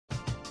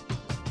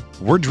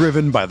We're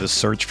driven by the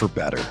search for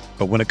better.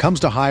 But when it comes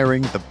to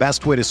hiring, the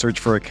best way to search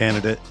for a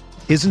candidate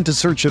isn't to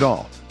search at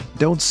all.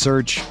 Don't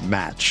search,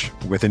 match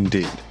with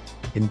Indeed.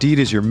 Indeed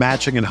is your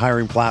matching and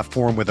hiring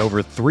platform with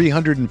over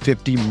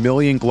 350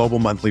 million global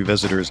monthly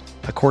visitors,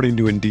 according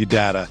to Indeed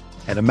data,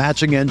 and a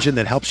matching engine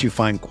that helps you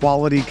find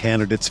quality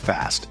candidates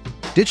fast.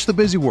 Ditch the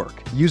busy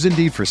work. Use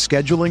Indeed for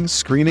scheduling,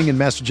 screening, and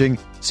messaging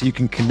so you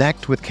can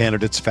connect with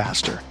candidates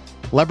faster.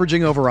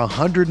 Leveraging over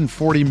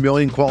 140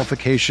 million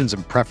qualifications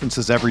and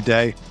preferences every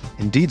day,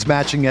 Indeed's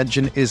matching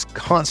engine is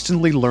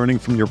constantly learning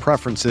from your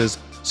preferences,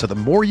 so the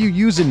more you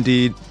use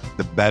Indeed,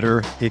 the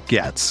better it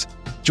gets.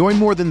 Join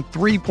more than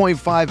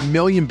 3.5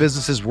 million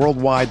businesses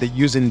worldwide that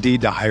use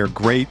Indeed to hire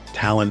great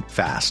talent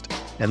fast.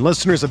 And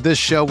listeners of this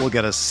show will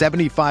get a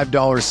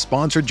 $75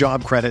 sponsored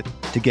job credit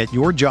to get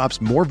your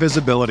jobs more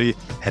visibility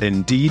at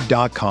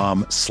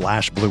Indeed.com/Blue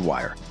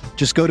Wire.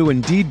 Just go to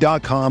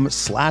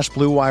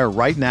Indeed.com/Blue Wire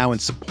right now and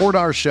support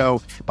our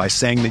show by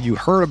saying that you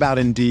heard about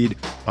Indeed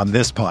on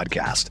this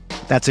podcast.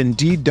 That's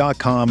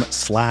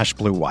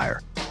Indeed.com/Blue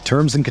Wire.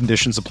 Terms and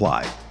conditions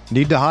apply.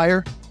 Need to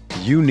hire?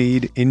 You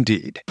need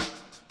Indeed.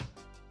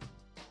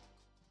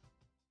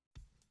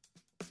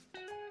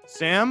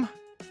 Sam,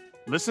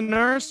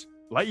 listeners,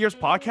 Light Years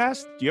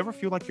Podcast, do you ever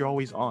feel like you're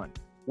always on?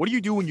 What do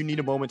you do when you need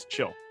a moment to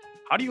chill?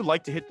 How do you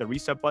like to hit the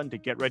reset button to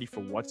get ready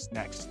for what's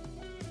next?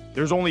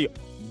 There's only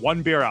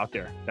one beer out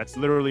there that's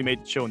literally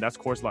made to chill, and that's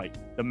Coors Light.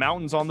 The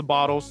mountains on the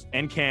bottles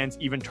and cans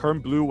even turn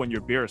blue when your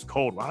beer is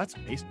cold. Wow, that's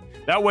amazing.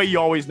 That way you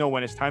always know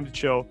when it's time to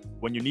chill.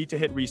 When you need to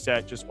hit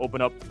reset, just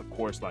open up a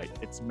Coors Light.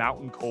 It's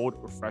mountain cold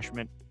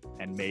refreshment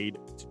and made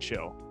to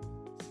chill.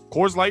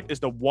 Coors Light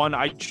is the one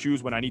I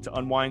choose when I need to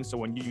unwind. So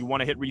when you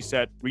want to hit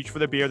reset, reach for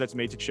the beer that's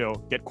made to chill.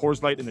 Get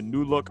Coors Light in the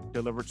new look,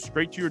 delivered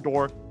straight to your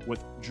door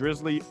with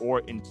Drizzly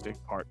or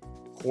Instacart.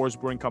 Coors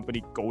Brewing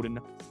Company, Golden,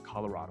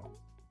 Colorado.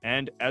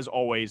 And as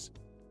always,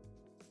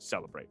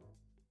 celebrate.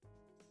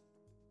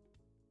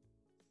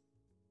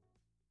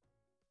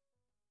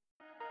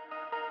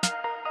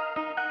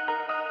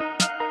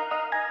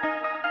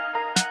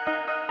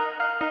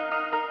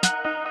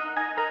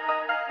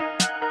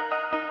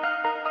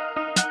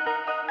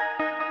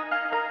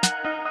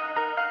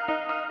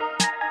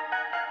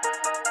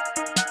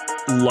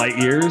 Light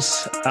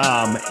years.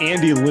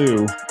 Andy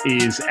Liu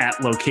is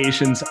at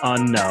locations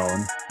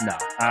unknown. No.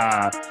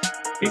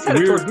 He's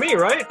headed towards me,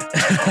 right?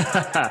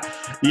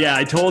 Yeah,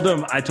 I told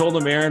him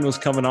Aaron was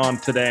coming on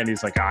today, and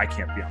he's like, I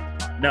can't be on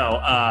the pod. No,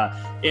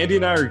 Andy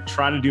and I are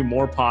trying to do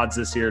more pods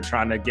this year,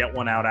 trying to get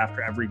one out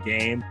after every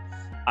game,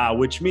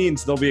 which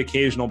means there'll be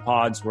occasional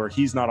pods where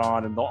he's not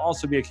on, and there'll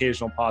also be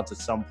occasional pods at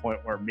some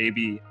point where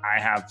maybe I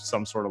have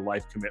some sort of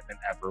life commitment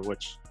ever,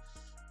 which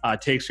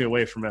takes me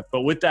away from it.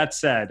 But with that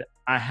said,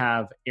 I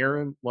have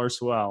Aaron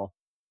Larsuel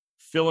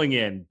filling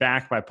in,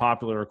 back by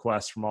popular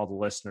request from all the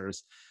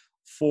listeners,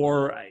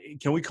 for,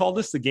 can we call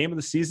this the game of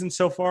the season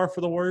so far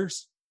for the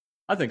Warriors?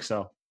 I think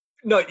so.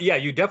 No, yeah,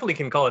 you definitely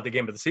can call it the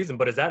game of the season,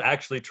 but is that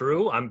actually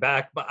true? I'm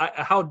back, but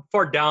how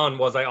far down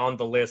was I on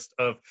the list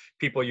of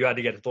people you had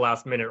to get at the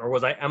last minute,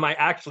 or am I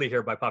actually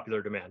here by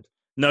popular demand?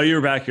 No, you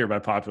were back here by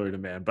popular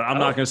demand, but I'm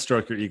not going to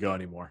stroke your ego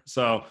anymore.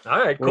 So, all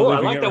right, cool. I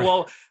like that. Right.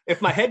 Well,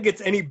 if my head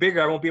gets any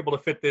bigger, I won't be able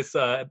to fit this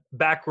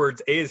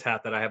backwards A's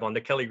hat that I have on,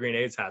 the Kelly Green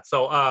A's hat.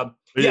 So,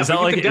 is that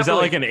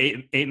like an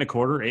 8.25,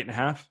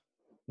 8.5?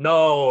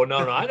 No.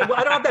 I don't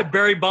have that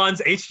Barry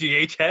Bonds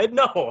HGH head.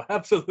 No,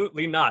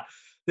 absolutely not.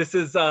 This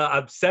is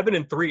 7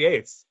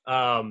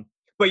 3/8.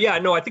 But yeah,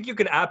 no, I think you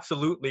can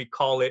absolutely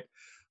call it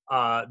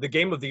the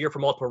game of the year for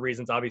multiple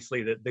reasons.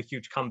 Obviously, the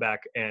huge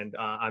comeback, and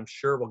I'm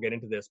sure we'll get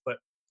into this, but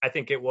I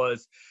think it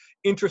was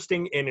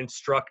interesting and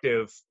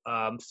instructive,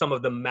 some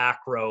of the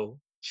macro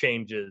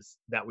changes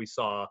that we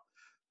saw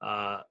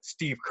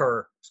Steve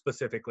Kerr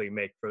specifically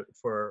make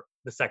for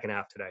the second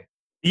half today.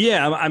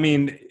 Yeah, I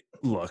mean,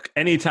 look,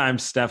 anytime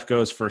Steph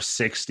goes for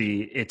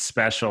 60, it's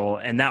special,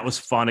 and that was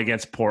fun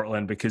against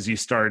Portland because you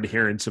started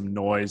hearing some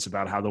noise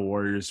about how the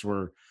Warriors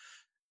were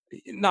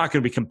not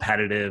going to be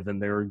competitive and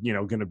they were,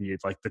 going to be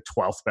like the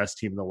 12th best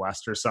team in the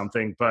West or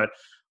something. But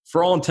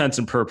for all intents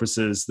and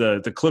purposes,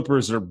 the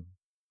Clippers are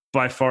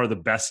by far the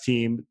best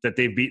team that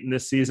they've beaten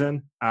this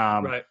season.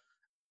 Right.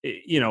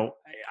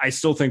 I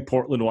still think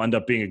Portland will end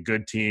up being a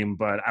good team,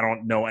 but I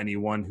don't know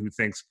anyone who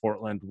thinks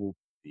Portland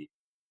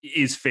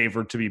is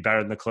favored to be better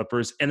than the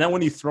Clippers. And then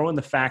when you throw in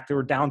the fact they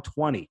were down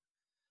 20,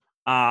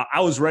 I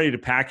was ready to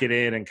pack it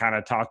in and kind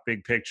of talk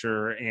big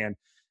picture. And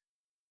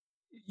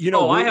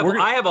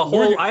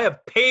I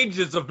have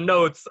pages of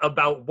notes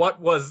about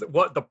what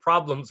the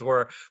problems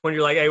were when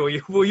you're like, hey,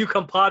 will you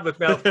come pod with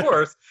me? Of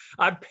course,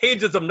 I have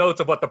pages of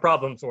notes of what the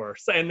problems were.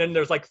 And then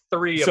there's like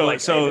three hey,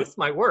 this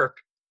might work.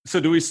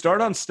 So do we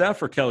start on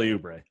Steph or Kelly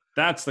Oubre?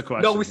 That's the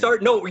question. No, we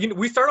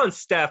start on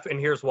Steph, and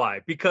here's why.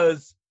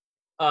 Because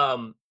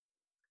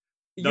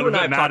you and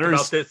I have talked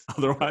about this.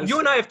 Otherwise, you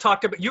and I have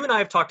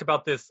talked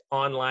about this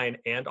online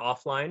and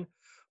offline,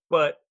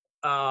 but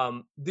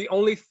the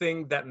only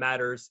thing that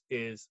matters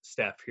is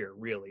Steph here,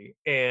 really.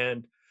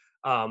 And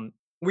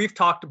we've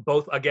talked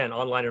both, again,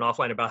 online and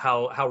offline, about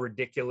how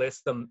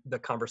ridiculous the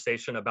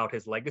conversation about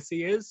his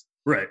legacy is.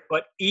 Right.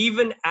 But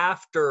even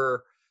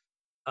after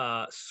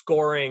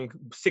scoring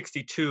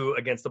 62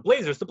 against the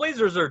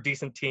Blazers are a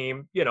decent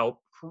team. You know,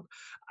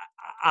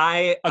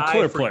 I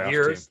for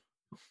years,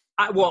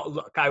 team.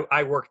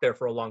 I worked there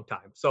for a long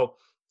time. So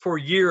for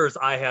years,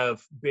 I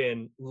have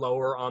been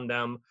lower on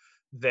them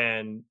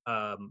than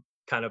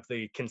kind of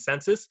the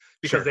consensus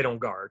because they don't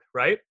guard,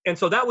 right? And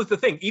so that was the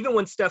thing. Even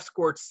when Steph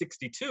scored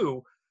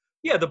 62,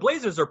 yeah, the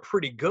Blazers are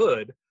pretty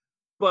good,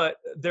 but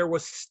there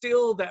was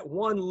still that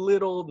one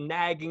little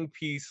nagging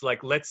piece,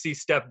 like, let's see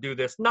Steph do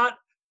this.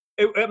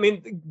 I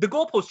mean, the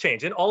goalposts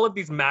change. In all of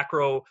these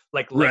macro,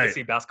 like,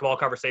 legacy basketball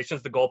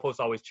conversations, the goalposts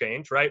always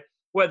change, right?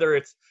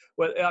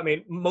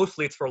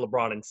 Mostly it's for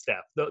LeBron and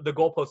Steph. The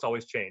goalposts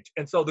always change.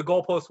 And so the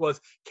goalpost was,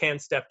 can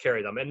Steph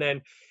carry them? And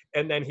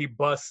then he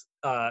busts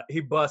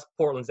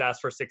Portland's ass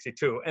for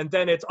 62. And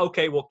then it's,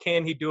 okay, well,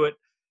 can he do it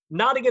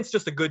not against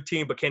just a good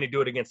team, but can he do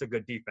it against a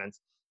good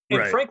defense?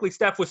 And frankly,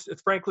 Steph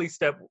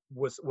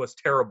was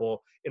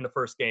terrible in the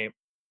first game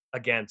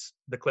against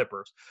the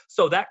Clippers.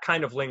 So that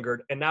kind of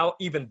lingered. And now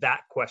even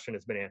that question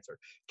has been answered.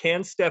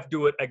 Can Steph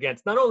do it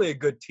against not only a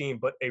good team,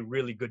 but a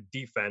really good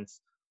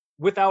defense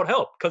without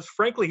help? Because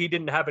frankly, he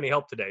didn't have any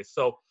help today.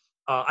 So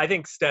I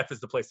think Steph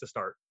is the place to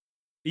start.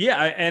 Yeah.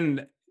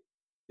 And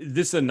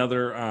this is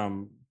another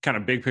kind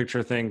of big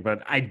picture thing,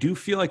 but I do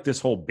feel like this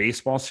whole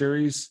baseball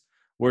series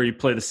where you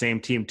play the same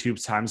team 2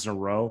 times in a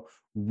row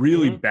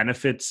really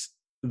benefits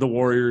the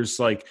Warriors.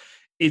 Like,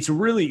 it's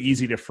really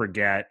easy to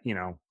forget, you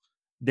know,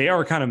 they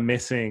are kind of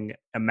missing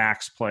a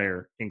max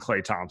player in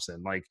Klay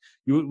Thompson. Like,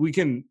 we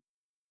can,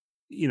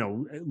 you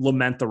know,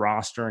 lament the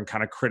roster and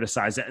kind of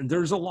criticize it. And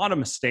there's a lot of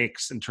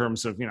mistakes in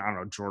terms of, you know, I don't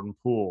know, Jordan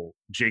Poole,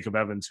 Jacob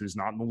Evans, who's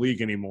not in the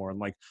league anymore. And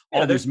like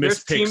all these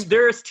missed picks.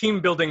 There are team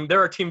building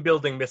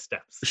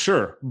missteps.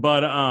 Sure.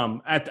 But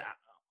on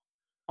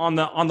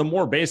the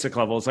more basic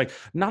level, it's like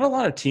not a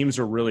lot of teams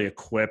are really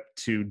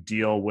equipped to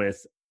deal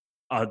with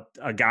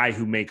a guy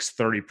who makes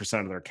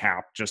 30% of their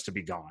cap just to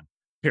be gone,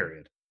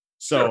 period.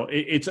 So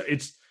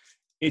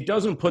it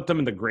doesn't put them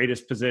in the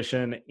greatest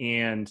position.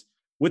 And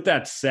with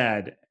that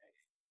said,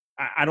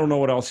 I don't know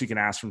what else you can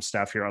ask from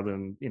Steph here other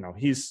than, you know,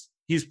 he's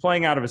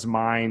playing out of his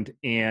mind.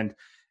 And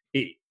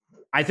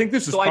I think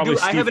this is probably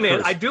I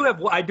do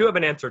have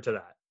an answer to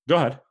that. Go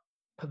ahead.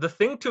 The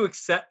thing to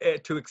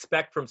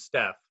expect from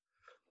Steph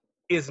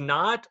is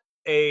not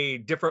a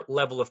different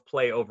level of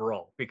play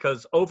overall,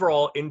 because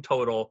overall in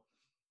total,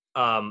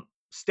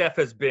 Steph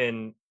has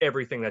been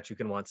everything that you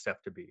can want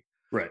Steph to be.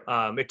 Right.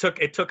 It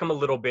took him a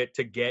little bit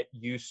to get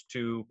used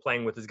to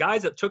playing with his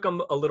guys. It took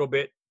him a little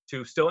bit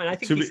to still, and I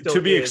think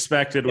to be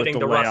expected with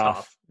the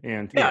layoff.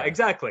 And yeah,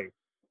 exactly.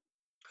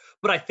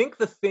 But I think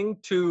the thing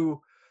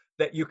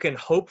that you can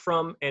hope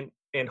from and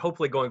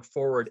hopefully going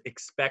forward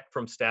expect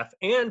from Steph,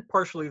 and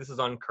partially this is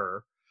on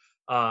Kerr.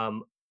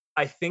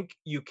 I think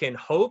you can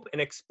hope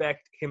and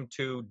expect him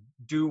to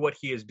do what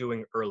he is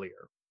doing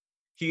earlier.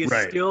 He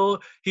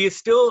is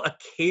still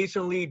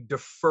occasionally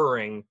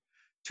deferring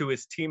to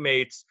his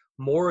teammates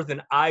more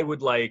than I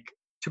would like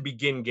to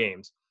begin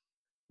games.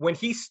 When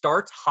he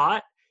starts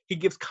hot, he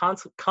gives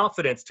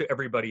confidence to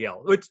everybody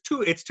else. It's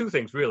two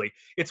things, really.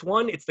 It's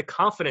one, it's the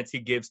confidence he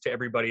gives to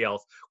everybody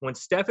else. When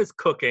Steph is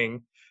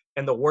cooking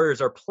and the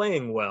Warriors are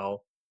playing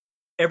well,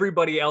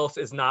 everybody else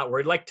is not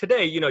worried. Like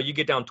today, you know, you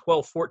get down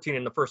 12-14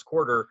 in the first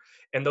quarter,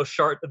 and those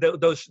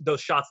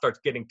shots starts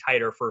getting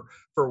tighter for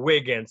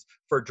Wiggins,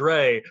 for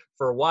Dre,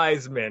 for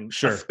Wiseman,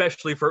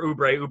 especially for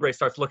Oubre. Oubre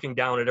starts looking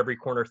down at every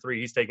corner three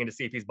he's taking to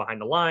see if he's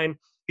behind the line.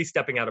 He's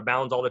stepping out of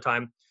bounds all the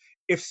time.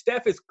 If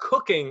Steph is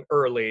cooking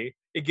early,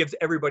 it gives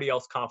everybody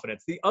else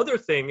confidence. The other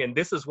thing, and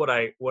this is what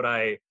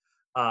I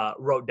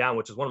wrote down,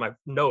 which is one of my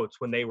notes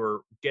when they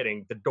were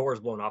getting the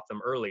doors blown off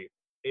them early,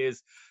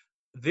 is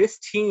this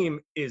team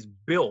is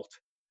built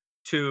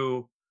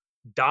to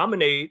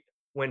dominate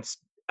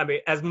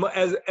as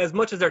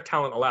much as their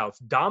talent allows,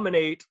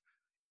 dominate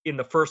in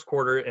the first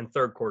quarter and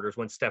third quarters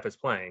when Steph is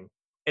playing,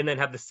 and then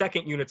have the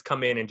second units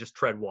come in and just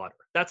tread water.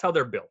 That's how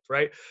they're built,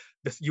 right?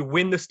 You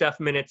win the Steph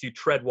minutes, you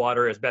tread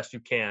water as best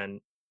you can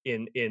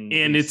in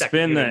it's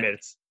been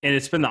minutes. And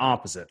it's been the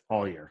opposite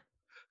all year.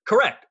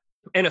 Correct.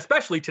 And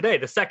especially today,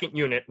 the second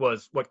unit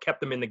was what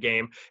kept them in the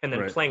game, and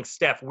then playing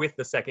Steph with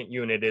the second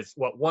unit is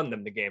what won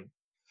them the game.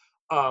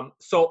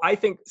 So I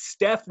think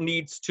Steph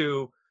needs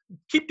to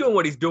keep doing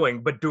what he's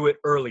doing, but do it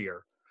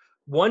earlier.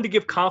 One, to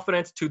give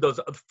confidence to those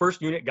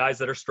first unit guys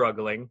that are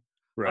struggling.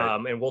 Right.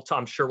 And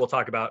I'm sure we'll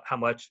talk about how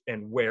much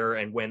and where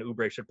and when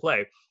Oubre should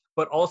play.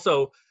 But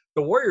also,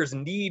 the Warriors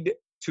need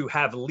to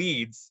have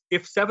leads.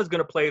 If Steph is going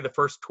to play the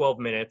first 12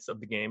 minutes of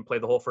the game, play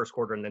the whole first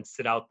quarter, and then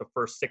sit out the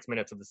first 6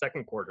 minutes of the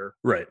second quarter,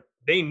 right,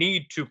 they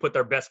need to put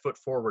their best foot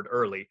forward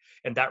early,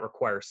 and that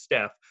requires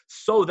Steph,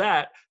 so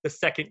that the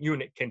second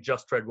unit can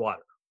just tread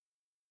water.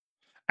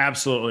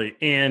 Absolutely.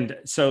 And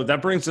so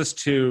that brings us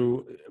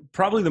to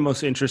probably the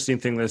most interesting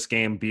thing this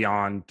game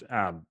beyond,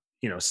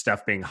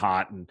 Steph being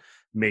hot and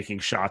making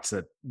shots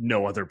that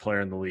no other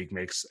player in the league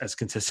makes as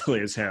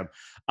consistently as him.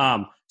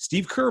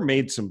 Steve Kerr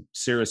made some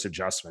serious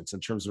adjustments in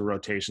terms of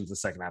rotations in the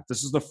second half.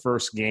 This is the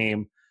first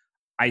game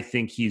I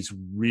think he's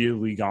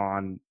really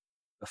gone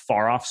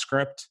far off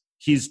script.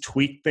 He's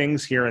tweaked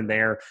things here and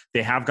there.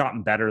 They have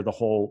gotten better the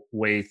whole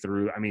way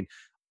through. I mean,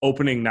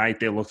 opening night,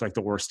 they looked like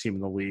the worst team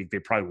in the league. They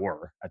probably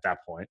were at that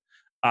point.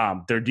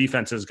 Their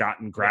defense has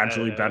gotten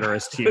gradually better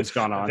as teams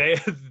gone on.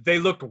 They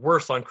looked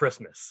worse on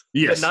Christmas.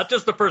 Yes. Not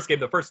just the first game,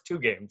 the first 2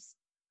 games.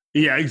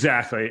 Yeah,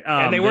 exactly.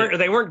 And they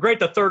weren't great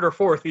the third or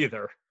fourth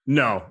either.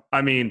 No,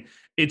 I mean,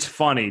 it's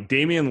funny.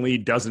 Damian Lee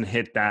doesn't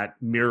hit that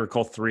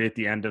miracle 3 at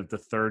the end of the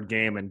third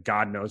game, and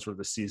God knows where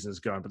the season is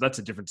going. But that's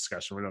a different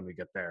discussion. We don't need to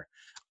get there.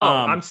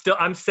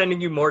 I'm sending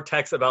you more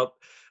texts about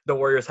the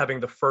Warriors having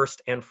the 1st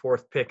and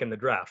 4th pick in the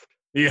draft.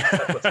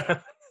 Yeah.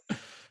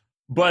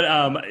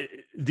 But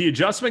the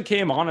adjustment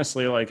came,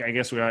 honestly, like, I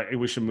guess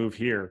we should move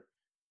here.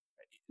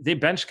 They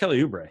benched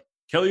Kelly Oubre.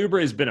 Kelly Oubre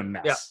has been a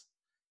mess. Yeah.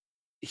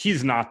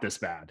 He's not this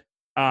bad.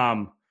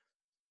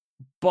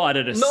 But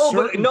at a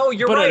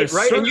you're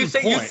right? And you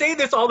say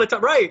this all the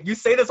time, right? You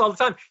say this all the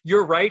time.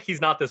 You're right.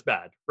 He's not this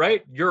bad,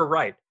 right? You're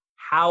right.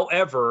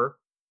 However,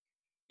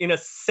 in a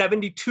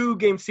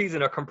 72-game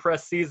season, a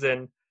compressed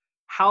season,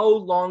 how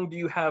long do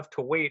you have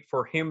to wait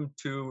for him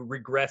to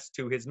regress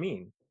to his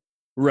mean?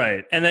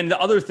 Right. And then the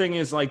other thing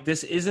is, like,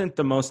 this isn't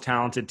the most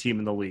talented team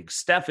in the league.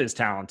 Steph is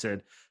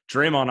talented.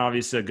 Draymond,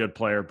 obviously a good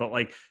player, but,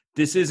 like,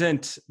 this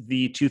isn't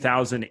the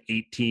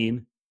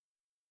 2018-19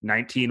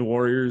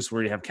 Warriors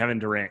where you have Kevin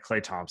Durant,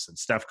 Klay Thompson,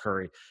 Steph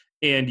Curry,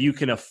 and you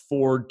can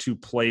afford to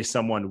play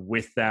someone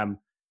with them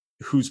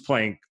who's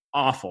playing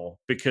awful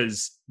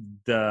because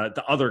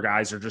the other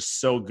guys are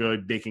just so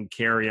good they can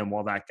carry him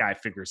while that guy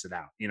figures it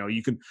out. You know,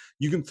 you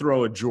can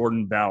throw a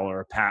Jordan Bell or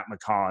a Pat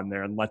McCaw in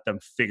there and let them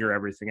figure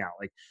everything out.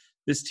 Like,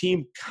 this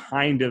team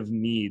kind of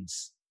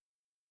needs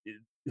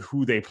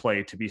who they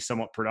play to be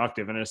somewhat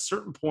productive. And at a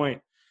certain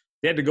point,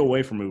 they had to go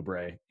away from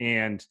Oubre.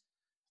 And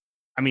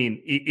I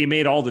mean, it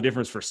made all the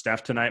difference for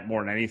Steph tonight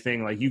more than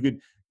anything. Like,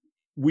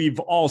 we've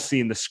all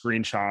seen the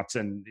screenshots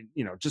and,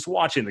 you know, just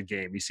watching the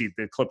game, you see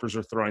the Clippers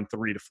are throwing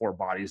 3 to 4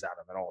 bodies at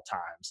him at all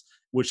times,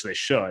 which they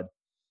should.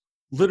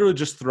 Literally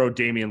just throw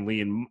Damian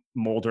Lee and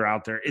Mulder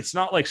out there. It's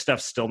not like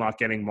Steph's still not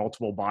getting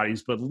multiple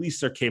bodies, but at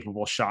least they're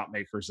capable shot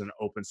makers and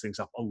opens things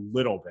up a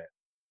little bit.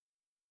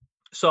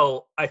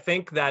 So I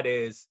think that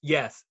is,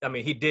 yes. I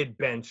mean, he did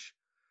bench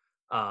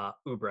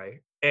Oubre,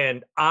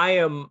 and I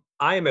am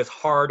as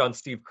hard on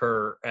Steve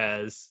Kerr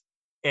as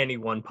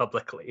anyone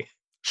publicly.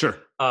 Sure.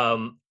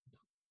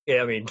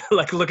 Yeah, I mean,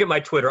 like, look at my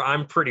Twitter.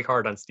 I'm pretty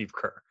hard on Steve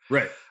Kerr.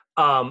 Right.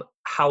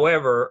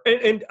 However,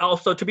 and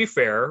also, to be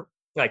fair,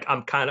 like,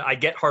 I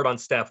get hard on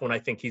Steph when I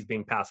think he's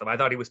being passive. I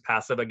thought he was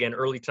passive again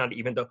early tonight,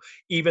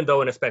 even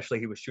though and especially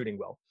he was shooting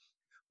well.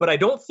 But I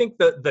don't think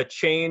the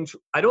change,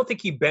 I don't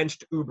think he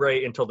benched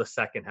Oubre until the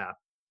second half.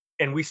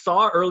 And we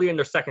saw early in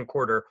their second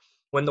quarter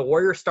when the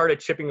Warriors started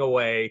chipping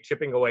away,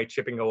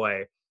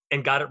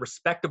 and got it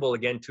respectable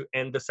again to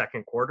end the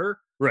second quarter.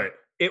 Right.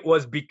 It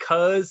was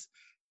because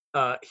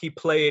he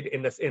played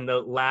in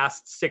the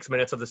last 6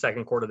 minutes of the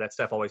second quarter that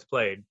Steph always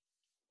played.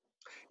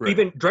 Right.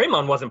 Even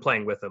Draymond wasn't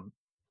playing with him.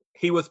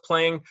 He was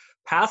playing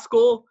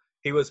Pascal,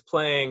 he was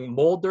playing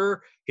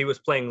Mulder, he was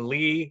playing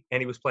Lee,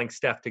 and he was playing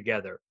Steph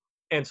together.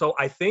 And so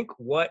I think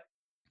what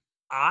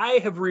I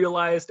have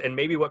realized, and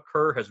maybe what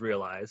Kerr has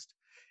realized,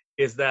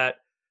 is that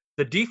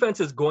the defense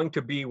is going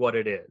to be what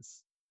it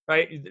is,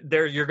 right?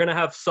 You're going to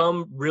have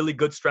some really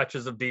good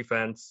stretches of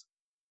defense.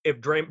 If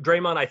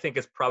Draymond, I think,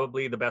 is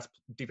probably the best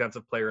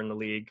defensive player in the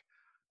league.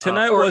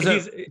 Tonight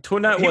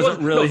wasn't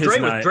really his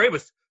night.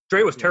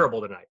 Dre was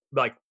terrible tonight.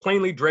 Like,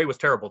 plainly, Dre was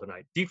terrible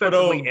tonight.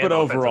 Defensively, but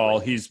overall,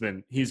 he's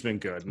been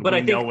good. But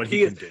I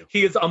think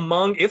he is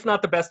among, if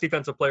not the best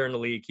defensive player in the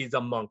league, he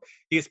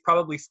is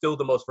probably still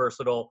the most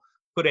versatile.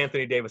 Put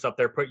Anthony Davis up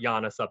there, put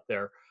Giannis up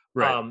there.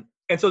 Right.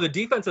 And so the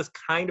defense is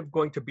kind of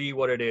going to be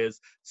what it is.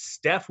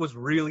 Steph was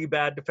really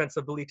bad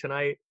defensively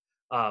tonight.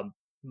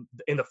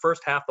 In the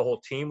first half, the whole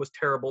team was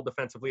terrible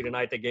defensively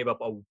tonight. They gave up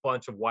a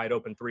bunch of wide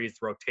open threes.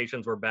 The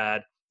rotations were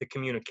bad. The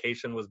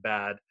communication was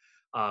bad.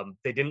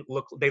 They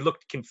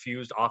looked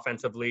confused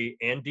offensively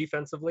and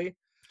defensively.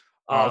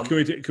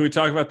 Can we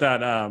talk about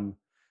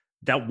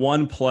that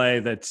one play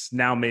that's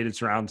now made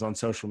its rounds on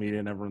social media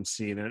and everyone's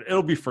seen it?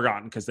 It'll be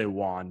forgotten because they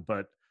won.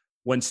 But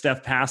when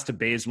Steph passed to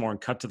Bazemore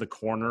and cut to the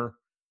corner,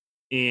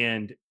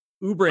 and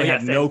Oubre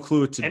had no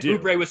clue what to do.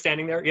 And Oubre was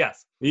standing there.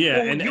 Yes. Yeah,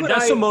 well, and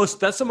that's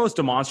the most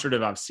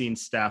demonstrative I've seen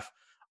Steph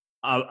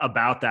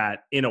about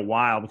that in a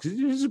while, because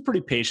he's a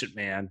pretty patient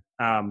man.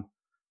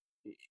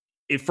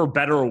 If for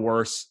better or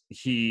worse,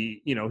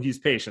 he's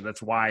patient.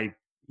 That's why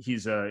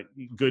he's a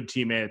good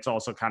teammate. It's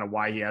also kind of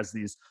why he has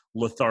these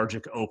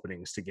lethargic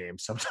openings to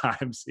games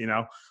sometimes.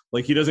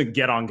 Like, he doesn't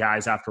get on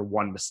guys after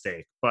one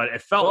mistake. But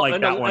it felt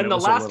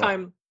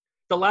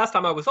the last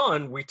time I was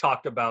on, we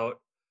talked about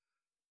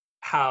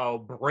how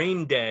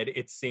brain dead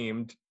it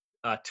seemed,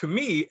 to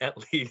me at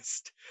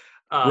least,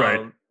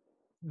 right.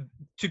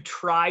 to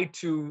try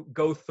to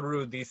go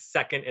through these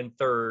second and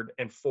third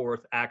and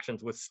fourth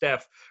actions with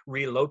Steph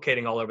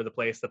relocating all over the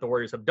place that the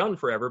Warriors have done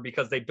forever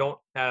because they don't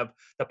have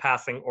the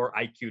passing or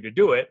IQ to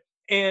do it.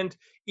 And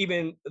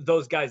even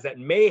those guys that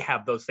may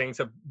have those things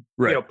have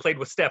played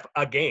with Steph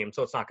a game,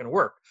 so it's not going to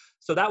work.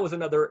 So that was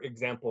another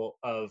example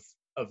of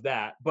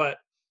that. But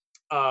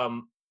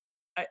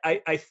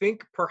I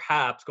think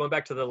perhaps, going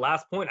back to the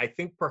last point, I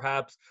think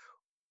perhaps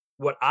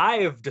what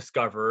I've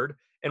discovered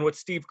and what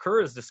Steve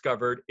Kerr has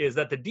discovered is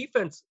that the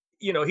defense,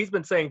 he's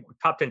been saying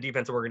top 10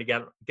 defense and we're going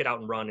to get out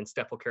and run and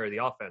Steph will carry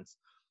the offense.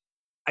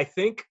 I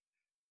think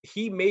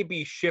he may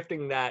be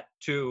shifting that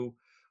to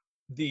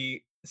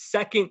the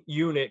second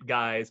unit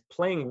guys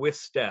playing with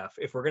Steph.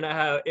 If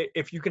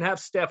you can have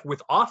Steph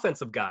with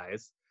offensive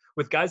guys,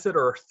 with guys that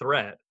are a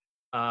threat,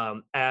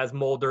 as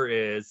Mulder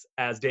is,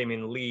 as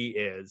Damian Lee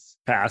is,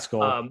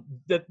 Pascal,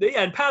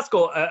 and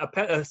Pascal,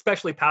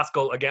 especially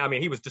Pascal. Again, I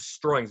mean, he was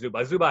destroying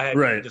Zubac.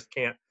 Zubac just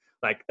can't.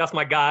 Like, that's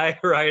my guy,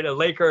 right? A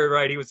Laker,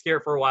 right? He was here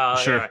for a while.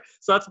 Sure. Right?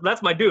 So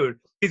that's my dude.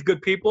 He's good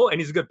people and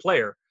he's a good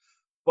player,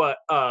 but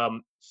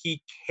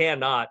he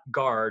cannot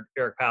guard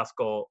Eric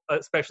Pascal,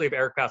 especially if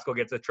Eric Pascal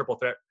gets a triple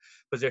threat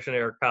position.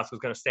 Eric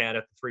Pascal's going to stand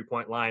at the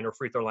 3-point line or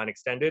free throw line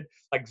extended.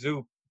 Like,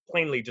 Zoo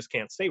plainly just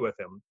can't stay with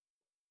him.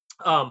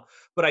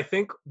 But I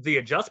think the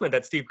adjustment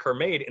that Steve Kerr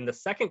made in the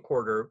second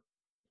quarter,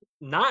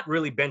 not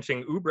really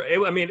benching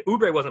Oubre. I mean,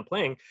 Oubre wasn't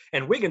playing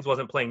and Wiggins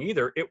wasn't playing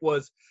either. It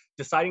was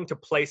deciding to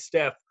play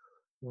Steph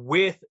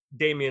with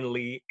Damian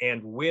Lee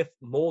and with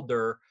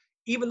Mulder,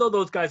 even though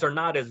those guys are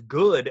not as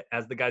good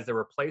as the guys they're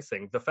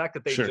replacing. The fact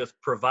that they just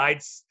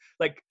provide,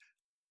 like,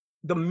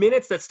 the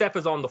minutes that Steph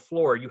is on the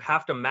floor, you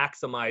have to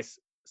maximize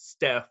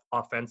Steph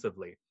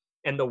offensively.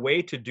 And the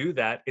way to do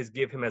that is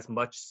give him as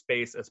much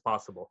space as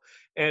possible.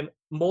 And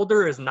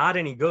Mulder is not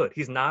any good.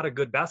 He's not a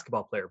good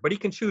basketball player, but he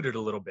can shoot it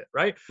a little bit,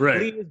 right?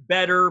 Lee is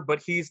better,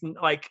 but he's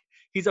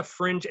a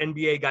fringe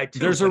NBA guy too.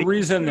 There's a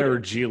reason there are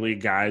G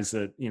League guys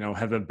that,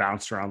 have been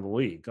bounced around the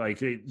league. Like,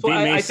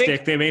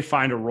 they may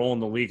find a role in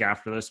the league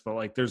after this, but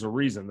like, there's a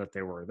reason that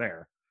they were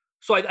there.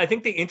 So I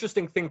think the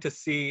interesting thing to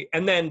see,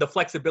 and then the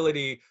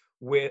flexibility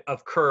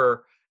of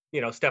Kerr,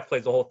 Steph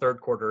plays the whole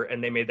third quarter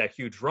and they made that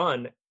huge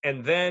run.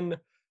 And then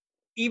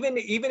even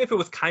if it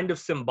was kind of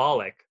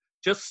symbolic,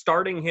 just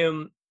starting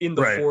him in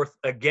the fourth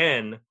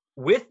again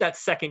with that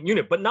second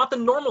unit, but not the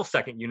normal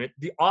second unit,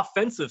 the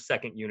offensive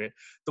second unit,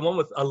 the one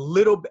with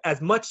as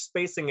much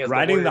spacing as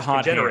riding the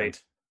hot can generate.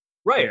 Hand.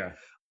 Right.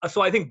 Yeah.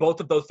 So I think both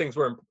of those things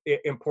were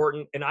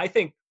important. And I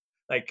think,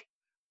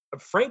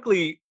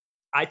 frankly,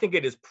 I think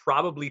it is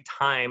probably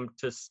time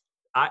to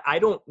I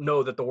don't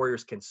know that the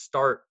Warriors can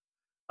start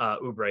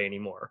Oubre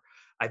anymore.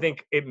 I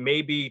think it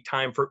may be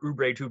time for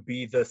Oubre to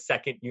be the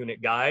second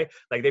unit guy.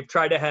 Like, they've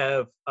tried to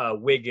have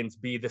Wiggins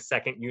be the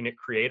second unit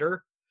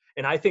creator.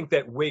 And I think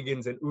that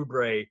Wiggins and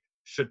Oubre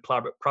should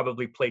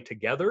probably play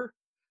together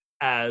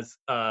as,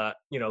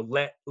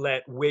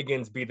 let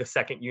Wiggins be the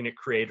second unit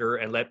creator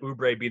and let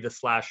Oubre be the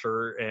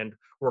slasher and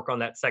work on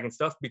that second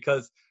stuff,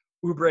 because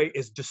Oubre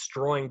is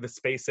destroying the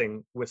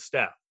spacing with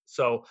Steph.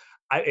 So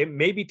it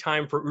may be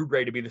time for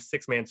Oubre to be the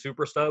six-man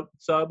super sub.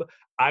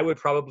 I would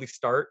probably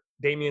start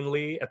Damian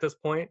Lee at this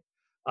point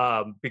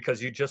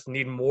because you just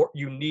need more.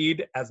 You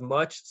need as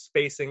much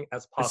spacing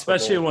as possible.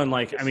 Especially when,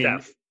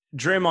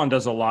 Draymond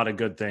does a lot of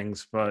good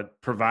things,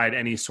 but provide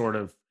any sort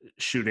of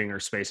shooting or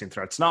spacing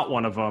threats. Not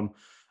one of them.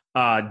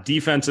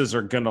 Defenses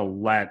are going to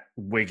let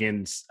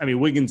Wiggins. I mean,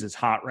 Wiggins is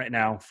hot right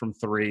now from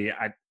three.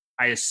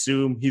 I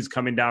assume he's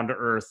coming down to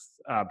earth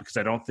because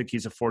I don't think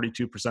he's a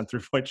 42%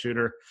 3-point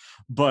shooter.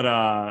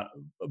 But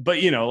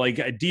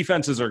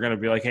defenses are going to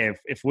be like, hey,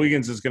 if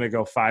Wiggins is going to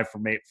go 5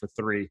 from 8 for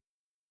 3,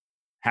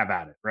 have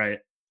at it, right?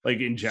 Like,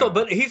 in general. So,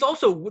 but he's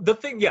also the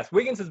thing. Yes,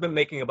 Wiggins has been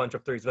making a bunch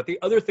of threes, but the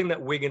other thing that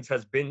Wiggins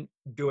has been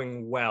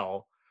doing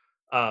well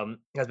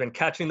has been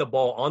catching the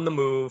ball on the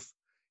move.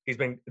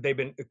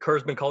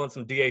 Kerr's been calling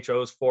some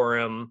DHOs for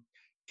him,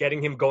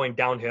 getting him going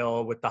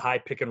downhill with the high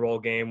pick and roll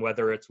game,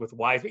 whether it's with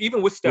Wiseman,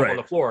 even with Steph on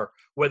the floor,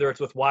 whether it's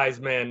with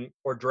Wiseman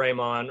or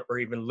Draymond or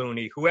even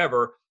Looney,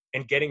 whoever,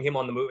 and getting him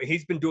on the move.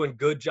 He's been doing a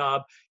good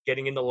job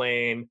getting in the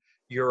lane,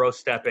 Euro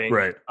stepping.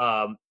 Right.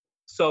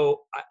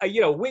 So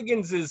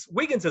Wiggins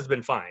has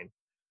been fine.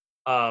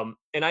 And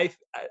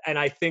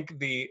I think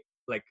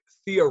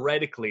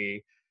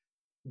theoretically,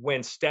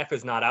 when Steph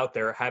is not out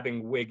there,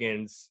 having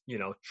Wiggins,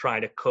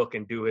 trying to cook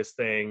and do his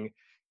thing,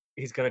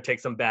 he's going to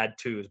take some bad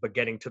twos, but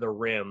getting to the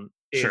rim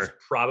is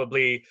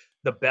probably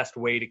the best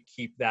way to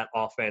keep that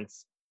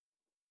offense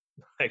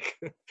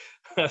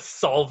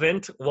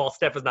solvent while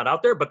Steph is not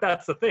out there. But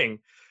that's the thing,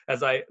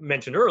 as I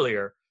mentioned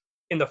earlier,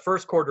 in the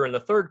first quarter and the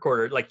third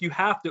quarter, you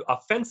have to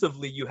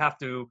offensively, you have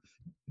to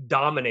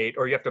dominate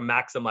or you have to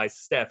maximize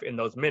Steph in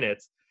those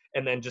minutes,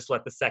 and then just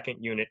let the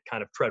second unit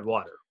kind of tread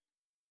water.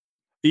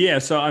 Yeah.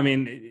 So, I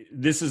mean,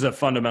 this is a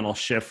fundamental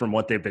shift from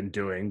what they've been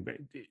doing. But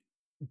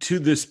to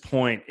this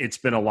point, it's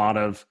been a lot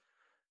of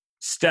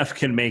Steph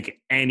can make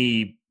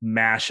any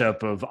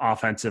mashup of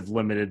offensive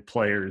limited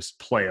players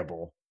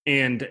playable.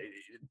 And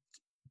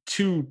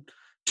to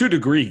To a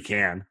degree, he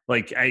can.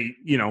 Like,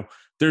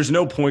 there's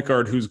no point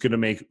guard who's going to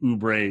make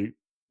Oubre,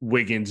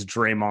 Wiggins,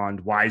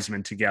 Draymond,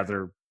 Wiseman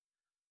together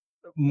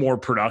more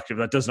productive.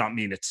 That does not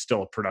mean it's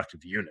still a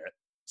productive unit.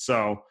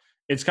 So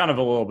it's kind of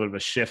a little bit of a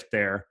shift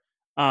there.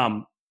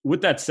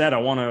 With that said, I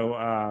want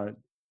to.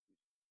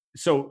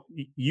 So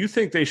you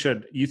think they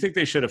should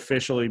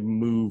officially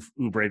move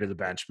Oubre to the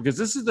bench? Because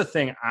this is the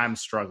thing I'm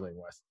struggling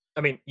with.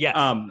 I mean, yes.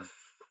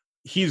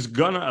 He's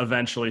gonna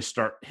eventually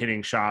start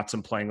hitting shots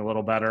and playing a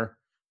little better.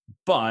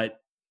 But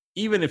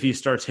even if he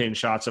starts hitting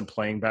shots and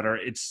playing better,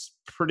 it's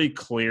pretty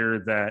clear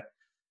that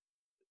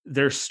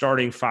their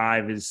starting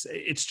five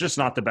it's just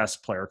not the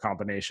best player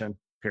combination,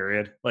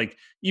 period. Like,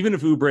 even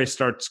if Oubre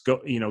starts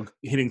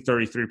hitting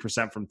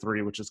 33% from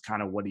three, which is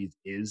kind of what he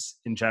is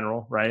in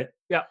general, right?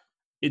 Yeah.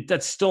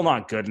 That's still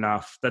not good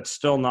enough. That's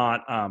still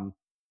not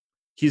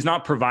he's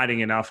not providing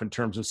enough in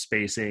terms of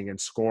spacing and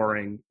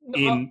scoring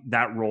in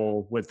that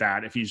role with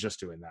that if he's just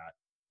doing that.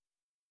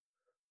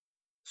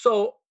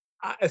 So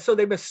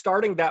they've been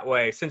starting that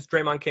way since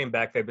Draymond came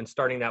back. They've been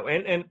starting that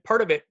way, and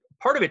part of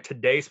it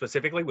today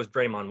specifically was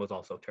Draymond was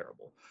also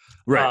terrible,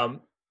 right?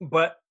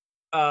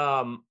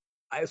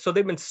 So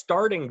they've been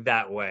starting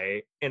that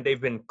way, and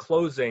they've been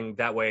closing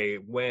that way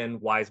when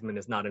Wiseman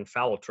is not in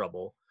foul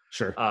trouble.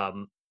 Sure.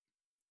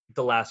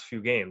 The last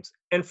few games,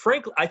 and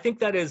frankly, I think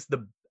that is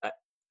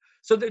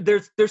so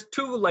there's there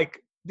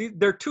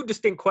are two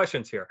distinct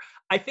questions here.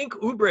 I think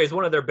Oubre is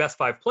one of their best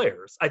five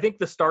players. I think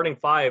the starting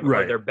five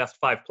are their best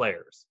five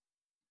players.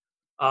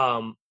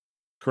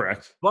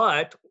 Correct.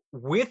 But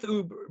with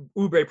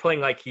Oubre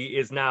playing like he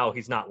is now,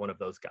 he's not one of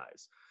those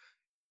guys.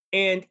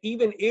 And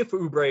even if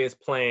Oubre is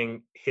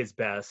playing his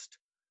best,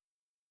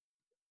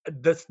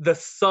 the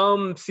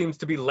sum seems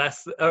to be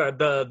less.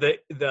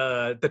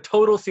 The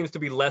total seems to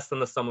be less than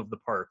the sum of the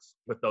parts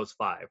with those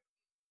five,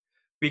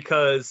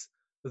 because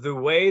the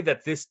way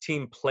that this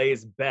team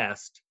plays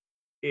best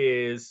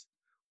is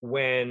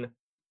when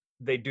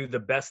they do the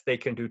best they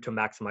can do to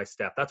maximize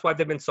Steph. That's why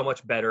they've been so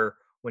much better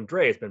when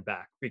Dre has been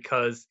back,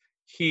 because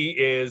he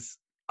is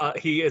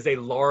a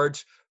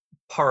large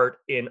part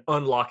in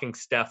unlocking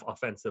Steph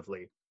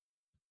offensively.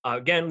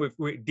 Again, with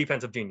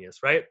defensive genius,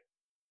 right?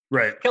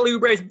 Right. Kelly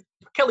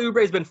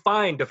Oubre's been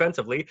fine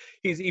defensively.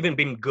 He's even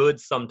been good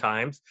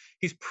sometimes.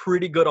 He's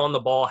pretty good on the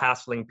ball,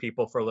 hassling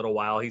people for a little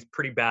while. He's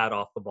pretty bad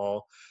off the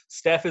ball.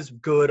 Steph is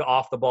good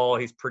off the ball.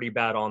 He's pretty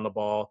bad on the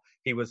ball.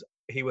 He was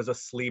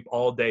asleep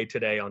all day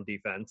today on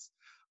defense.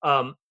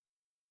 And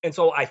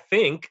so I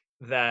think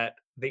that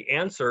the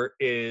answer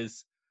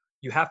is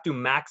you have to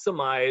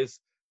maximize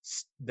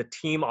the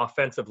team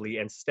offensively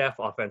and Steph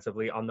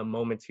offensively on the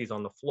moments he's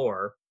on the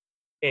floor.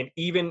 And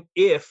even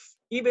if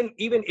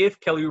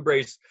Kelly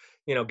Oubre's,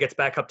 gets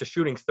back up to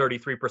shooting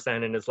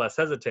 33% and is less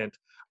hesitant,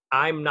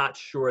 I'm not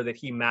sure that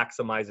he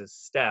maximizes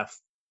Steph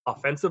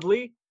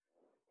offensively.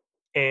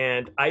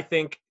 And I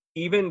think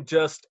even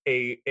just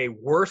a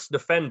worse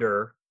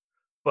defender,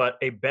 but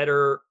a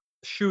better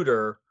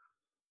shooter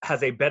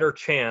has a better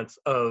chance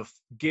of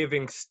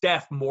giving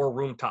Steph more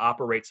room to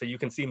operate, so you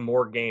can see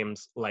more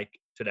games like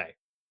today.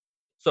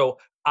 So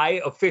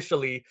I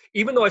officially,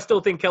 even though I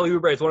still think Kelly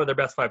Oubre is one of their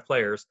best five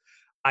players,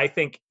 I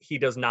think he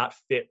does not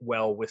fit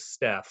well with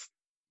Steph,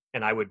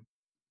 and I would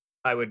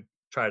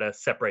try to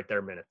separate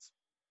their minutes.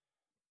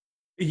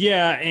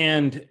 Yeah,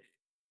 and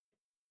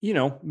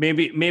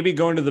maybe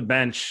going to the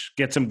bench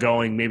gets him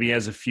going. Maybe he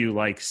has a few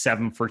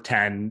 7 for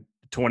 10,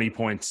 20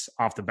 points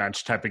off the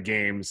bench type of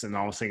games, and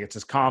all of a sudden gets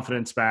his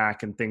confidence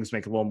back, and things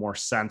make a little more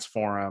sense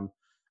for him.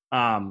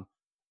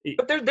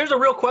 But there's a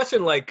real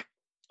question,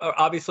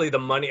 obviously the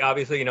money,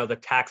 the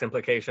tax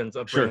implications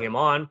of bringing him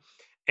on,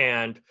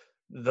 and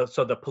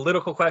the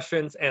political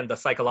questions and the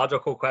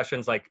psychological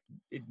questions, are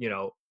you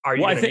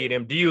going to need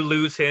him? Do you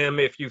lose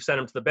him if you send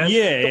him to the bench?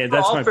 Yeah,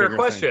 that's all my fair bigger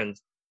questions.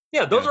 Thing.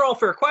 Yeah, those are all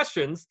fair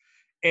questions,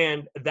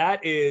 and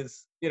that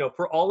is,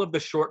 for all of the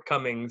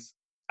shortcomings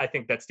I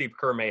think that Steve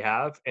Kerr may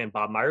have and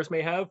Bob Myers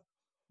may have,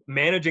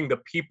 managing the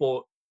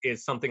people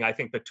is something I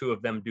think the two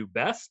of them do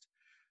best.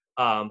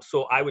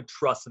 So I would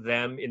trust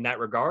them in that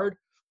regard.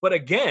 But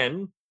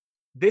again,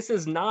 this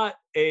is not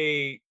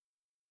a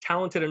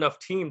talented enough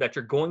team that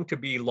you're going to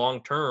be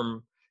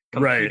long-term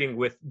competing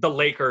with the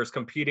Lakers,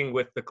 competing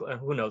with the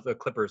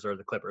Clippers or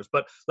the Clippers.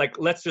 But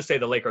let's just say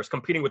the Lakers,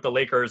 competing with the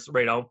Lakers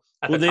right now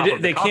at the top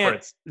of the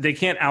conference. They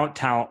can't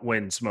out-talent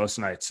wins most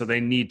nights, so they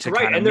need to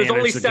right. And there's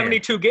only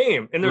 72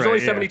 games. And there's only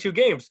 72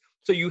 games.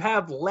 So you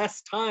have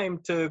less time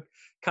to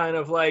kind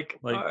of you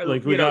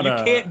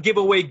can't give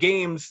away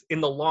games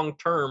in the long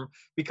term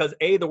because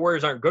A, the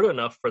Warriors aren't good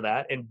enough for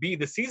that, and B,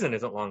 the season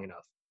isn't long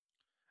enough.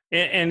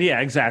 And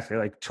yeah,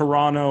 exactly.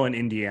 Toronto and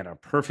Indiana,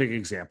 perfect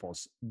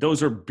examples.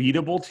 Those are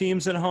beatable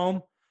teams at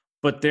home,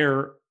 but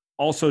they're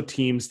also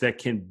teams that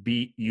can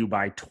beat you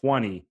by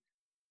 20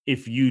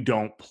 if you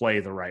don't play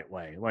the right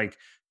way.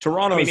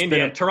 Toronto's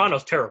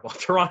terrible.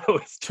 Toronto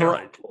is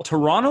terrible.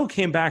 Toronto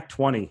came back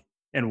 20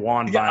 and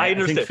won by I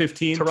think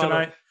 15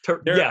 tonight.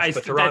 I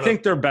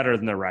think they're better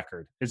than their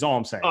record. Is all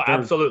I'm saying. Oh,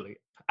 absolutely.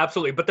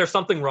 But there's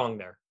something wrong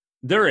there.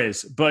 There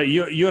is, but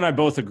you and I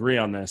both agree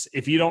on this.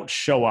 If you don't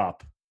show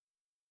up,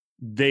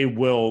 they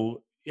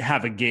will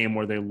have a game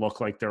where they look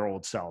like their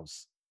old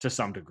selves to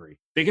some degree.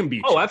 They can beat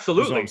you. Oh,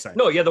 absolutely.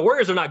 No, yeah, the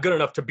Warriors are not good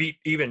enough to beat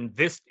even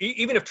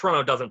if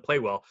Toronto doesn't play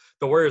well,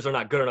 the Warriors are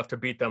not good enough to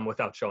beat them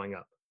without showing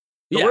up.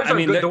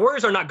 The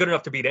Warriors are not good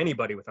enough to beat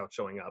anybody without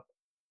showing up.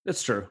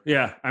 That's true.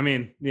 Yeah. I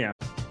mean, yeah.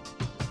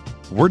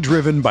 We're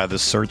driven by the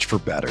search for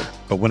better.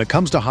 But when it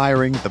comes to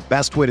hiring, the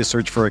best way to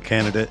search for a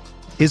candidate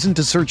isn't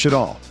to search at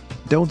all.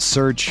 Don't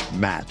search,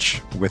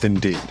 match with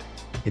Indeed.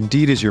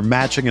 Indeed is your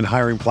matching and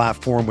hiring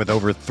platform with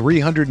over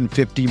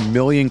 350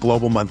 million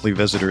global monthly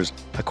visitors,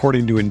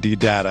 according to Indeed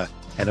data,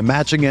 and a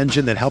matching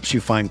engine that helps you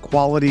find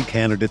quality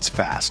candidates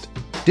fast.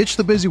 Ditch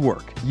the busy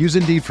work. Use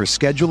Indeed for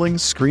scheduling,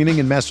 screening,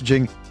 and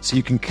messaging so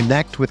you can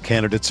connect with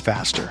candidates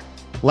faster.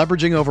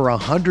 Leveraging over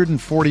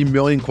 140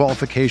 million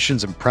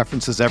qualifications and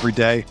preferences every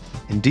day,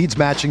 Indeed's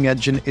matching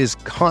engine is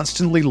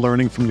constantly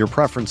learning from your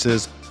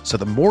preferences, so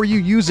the more you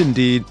use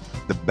Indeed,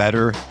 the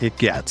better it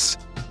gets.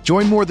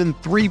 Join more than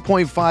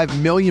 3.5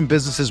 million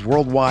businesses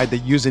worldwide that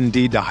use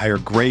Indeed to hire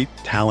great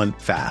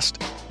talent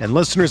fast. And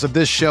listeners of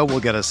this show will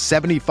get a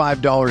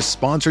 $75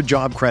 sponsored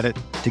job credit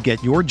to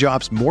get your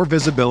jobs more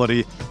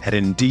visibility at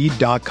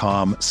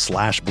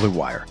Indeed.com/Blue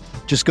Wire.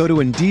 Just go to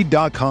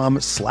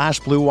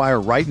Indeed.com/Blue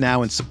Wire right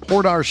now and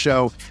support our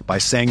show by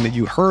saying that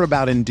you heard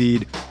about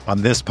Indeed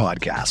on this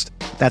podcast.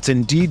 That's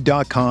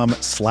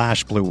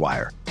Indeed.com/Blue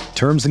Wire.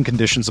 Terms and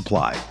conditions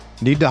apply.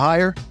 Need to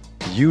hire?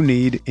 You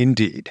need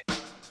Indeed.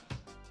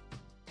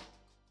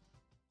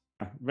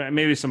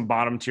 Maybe some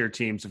bottom tier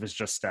teams if it's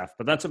just Steph,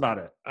 but that's about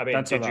it. I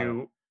mean,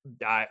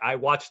 I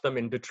watched them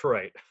in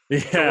Detroit. Yeah,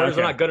 the Warriors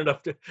are not good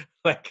enough to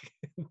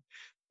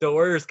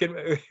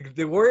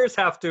the Warriors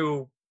have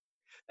to.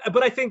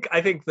 But I think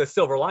the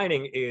silver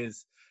lining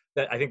is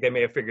that I think they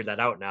may have figured that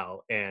out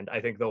now, and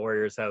I think the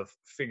Warriors have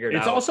figured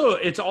out.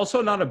 It's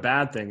also not a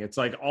bad thing. It's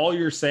like all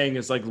you're saying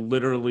is like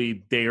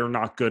literally they are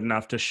not good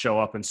enough to show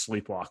up and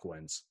sleepwalk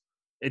wins.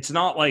 It's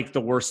not like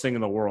the worst thing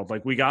in the world.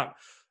 Like we got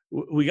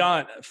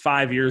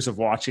 5 years of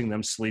watching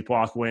them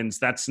sleepwalk wins.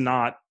 That's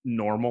not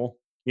normal,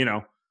 in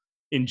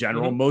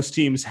general.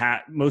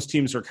 Mm-hmm. Most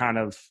teams are kind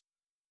of,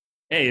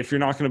 hey, if you're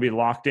not going to be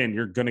locked in,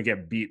 you're going to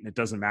get beaten. It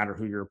doesn't matter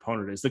who your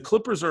opponent is. The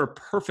Clippers are a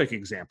perfect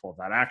example of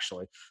that,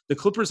 actually. The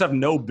Clippers have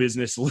no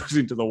business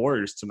losing to the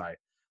Warriors tonight.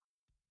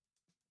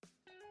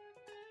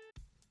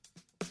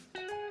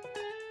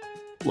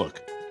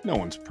 Look, no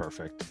one's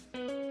perfect.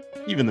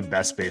 Even the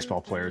best baseball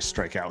players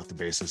strike out with the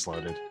bases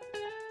loaded.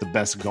 The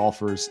best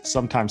golfers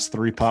sometimes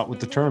three-putt with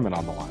the tournament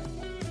on the line.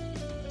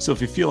 So if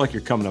you feel like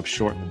you're coming up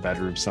short in the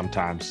bedroom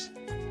sometimes,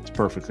 it's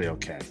perfectly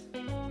okay.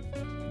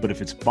 But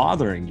if it's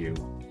bothering you,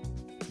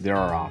 there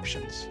are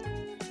options.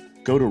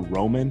 Go to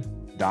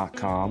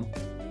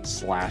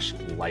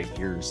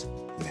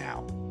roman.com/lightyears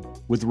now.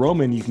 With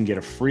Roman, you can get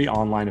a free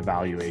online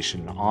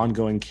evaluation and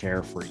ongoing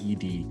care for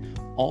ED,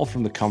 all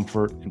from the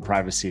comfort and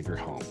privacy of your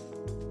home.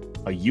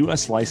 A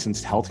U.S.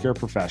 licensed healthcare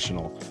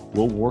professional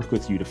will work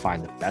with you to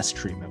find the best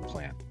treatment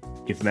plan.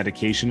 If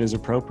medication is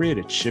appropriate,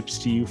 it ships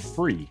to you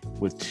free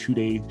with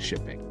 2-day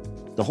shipping.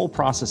 The whole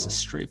process is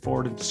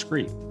straightforward and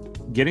discreet.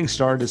 Getting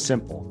started is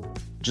simple.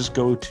 Just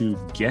go to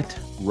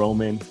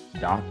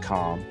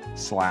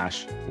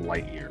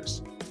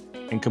getroman.com/lightyears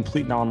and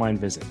complete an online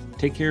visit.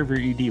 Take care of your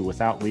ED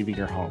without leaving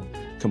your home.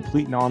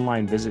 Complete an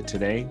online visit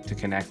today to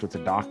connect with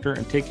a doctor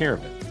and take care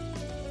of it.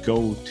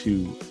 Go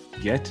to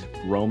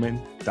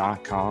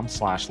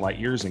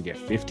getroman.com/lightyears and get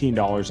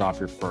 $15 off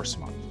your first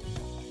month.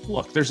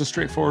 Look, there's a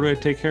straightforward way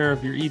to take care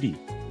of your ED.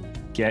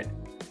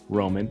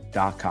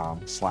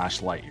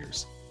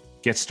 Getroman.com/lightyears.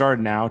 Get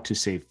started now to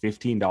save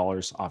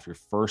 $15 off your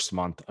first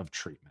month of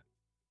treatment.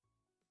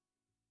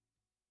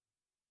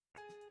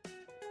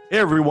 Hey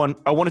everyone,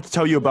 I wanted to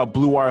tell you about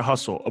Blue Wire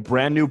Hustle, a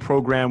brand new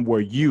program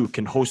where you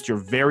can host your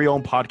very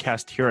own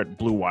podcast here at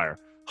Blue Wire.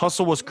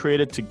 Hustle was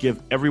created to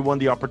give everyone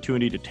the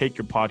opportunity to take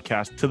your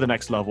podcast to the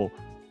next level.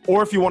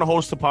 Or if you want to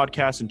host a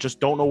podcast and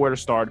just don't know where to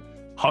start,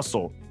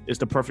 Hustle is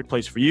the perfect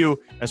place for you.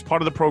 As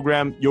part of the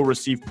program, you'll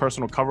receive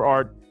personal cover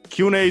art,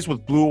 Q&As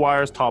with Blue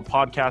Wire's top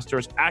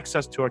podcasters,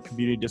 access to our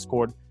community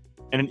Discord,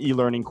 and an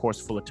e-learning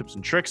course full of tips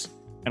and tricks.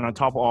 And on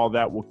top of all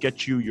that, we'll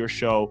get you your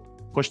show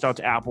pushed out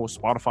to Apple,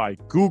 Spotify,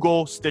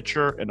 Google,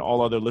 Stitcher, and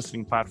all other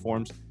listening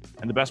platforms.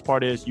 And the best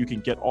part is you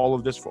can get all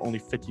of this for only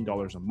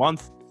 $15 a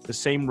month, the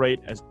same rate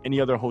as any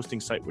other hosting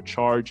site would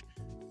charge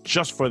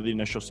just for the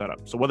initial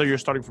setup. So whether you're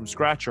starting from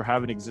scratch or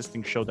have an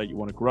existing show that you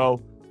want to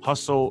grow,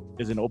 Hustle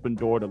is an open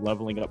door to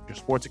leveling up your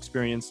sports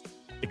experience.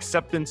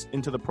 Acceptance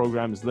into the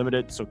program is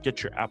limited, so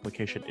get your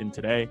application in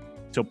today.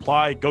 To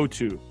apply, go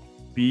to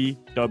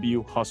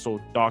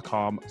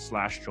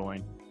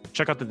bwhustle.com/join.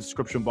 Check out the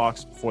description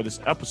box for this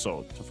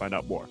episode to find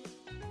out more.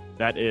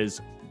 That is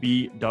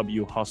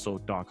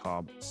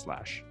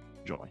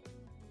bwhustle.com/join.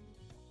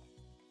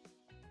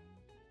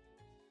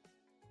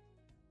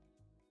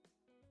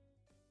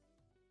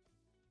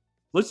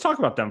 Let's talk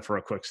about them for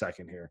a quick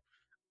second here.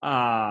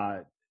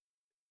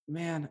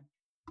 Man,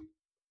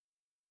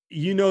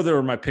 You know, they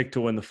were my pick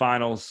to win the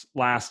finals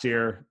last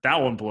year.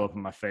 That one blew up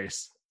in my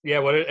face. Yeah.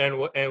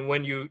 And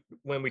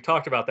when we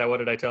talked about that, what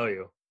did I tell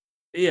you?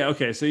 Yeah.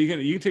 Okay. So you can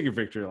take your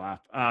victory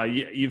lap.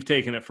 You've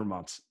taken it for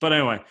months, but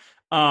anyway.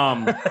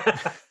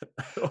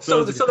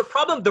 So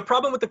the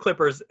problem with the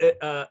Clippers.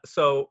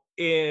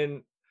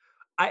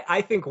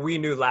 I think we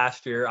knew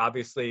last year.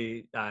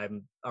 Obviously,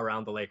 I'm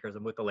around the Lakers.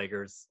 I'm with the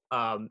Lakers.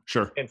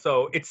 Sure. And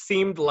so it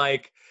seemed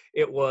like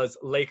it was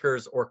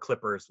Lakers or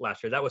Clippers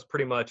last year. That was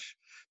pretty much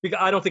because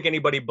I don't think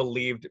anybody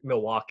believed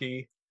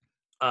Milwaukee.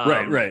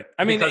 Right.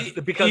 I mean,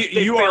 because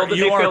you are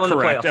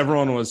correct.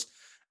 Everyone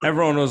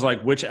was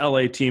like, which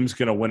LA team's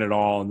going to win it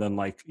all? And then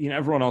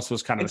everyone else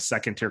was kind of a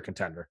second tier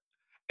contender.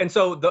 And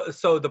so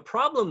the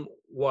problem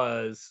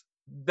was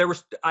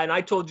and I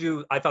told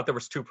you, I thought there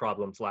was two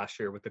problems last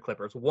year with the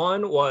Clippers.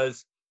 One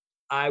was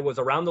I was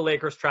around the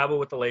Lakers, traveled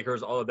with the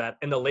Lakers, all of that.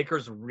 And the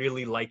Lakers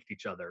really liked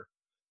each other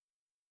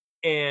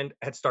and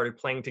had started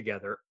playing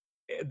together.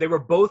 They were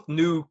both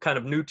new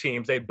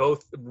teams. They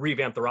both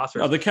revamped the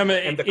rosters. And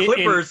the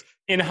Clippers,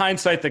 in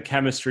hindsight, the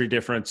chemistry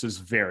difference is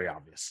very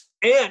obvious.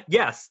 And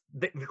yes,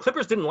 the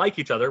Clippers didn't like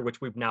each other, which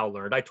we've now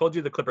learned. I told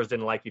you the Clippers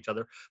didn't like each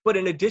other. But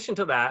in addition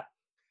to that,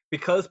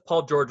 because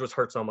Paul George was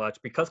hurt so much,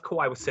 because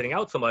Kawhi was sitting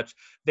out so much,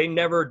 they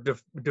never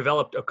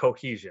developed a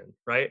cohesion,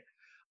 right?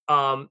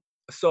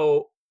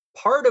 So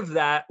part of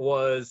that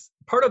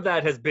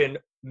has been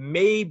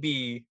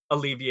maybe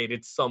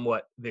alleviated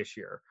somewhat this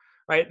year,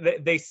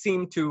 right? They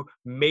seem to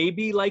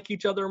maybe like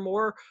each other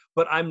more,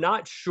 but I'm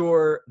not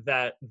sure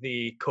that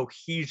the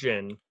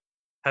cohesion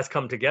has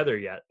come together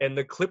yet. And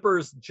the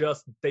Clippers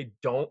they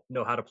don't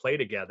know how to play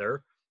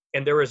together.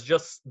 And there is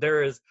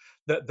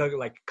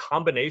the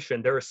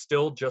combination. There is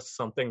still just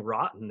something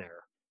rotten there.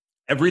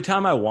 Every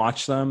time I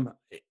watch them,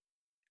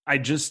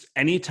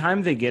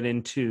 anytime they get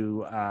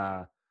into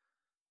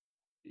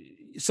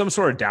some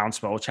sort of down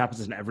spell, which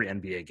happens in every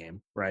NBA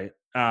game, right?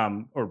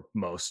 Or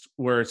most,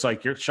 where it's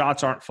like your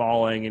shots aren't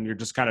falling and you're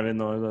just kind of in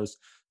those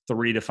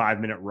 3 to 5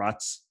 minute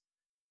ruts.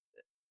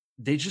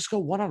 They just go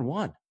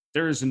one-on-one.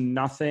 There is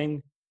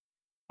nothing.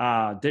 They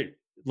are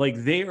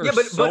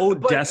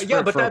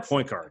desperate for a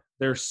point guard.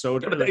 They're so.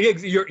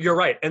 You're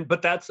right,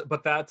 but that's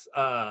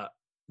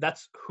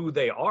who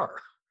they are.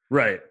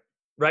 Right.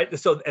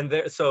 So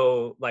that's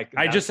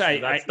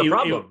the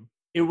problem.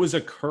 It was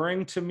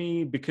occurring to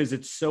me because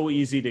it's so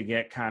easy to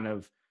get kind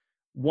of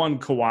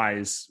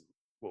Kawhi's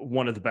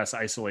one of the best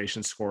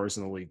isolation scorers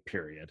in the league.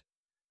 Period.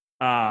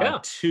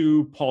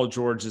 Two, Paul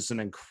George is an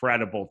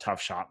incredible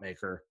tough shot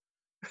maker.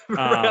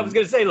 Right, I was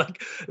gonna say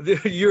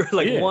you're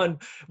one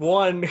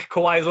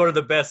Kawhi is one of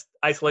the best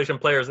isolation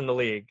players in the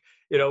league.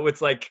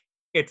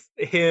 It's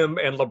him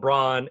and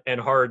LeBron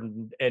and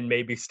Harden and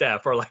maybe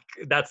Steph, or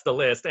that's the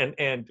list, and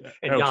Giannis.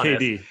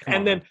 KD,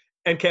 and then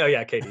KD.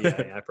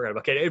 Yeah, I forgot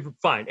about KD.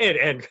 Fine,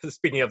 and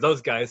speaking of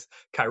those guys,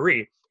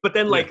 Kyrie. But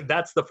then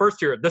that's the first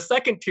tier. The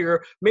second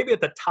tier, maybe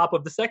at the top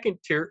of the second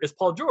tier, is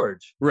Paul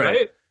George,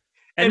 right?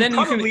 And then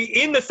probably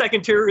in the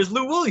second tier is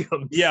Lou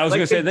Williams. Yeah, I was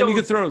going to say, then you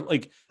could throw,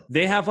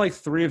 they have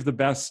 3 of the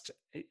best,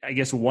 I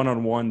guess,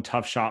 one-on-one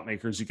tough shot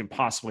makers you can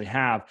possibly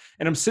have.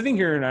 And I'm sitting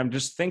here and I'm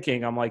just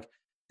thinking, I'm like,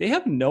 they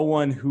have no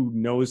one who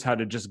knows how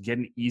to just get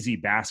an easy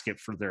basket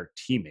for their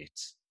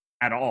teammates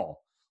at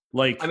all.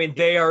 They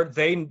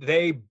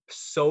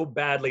so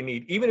badly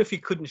need, even if he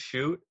couldn't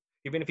shoot,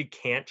 even if he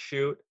can't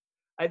shoot.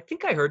 I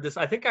think I heard this.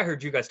 I think I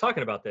heard you guys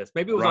talking about this.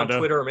 Maybe it was Rondo. On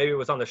Twitter or maybe it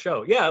was on the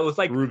show. Yeah, it was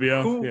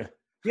Rubio.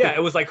 Yeah,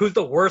 it was who's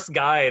the worst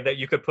guy that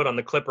you could put on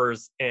the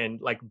Clippers and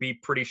be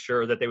pretty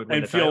sure that they would win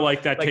and the feel title.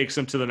 like that takes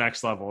them to the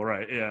next level,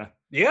 right? Yeah.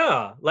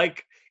 Yeah,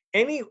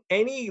 any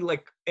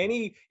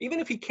even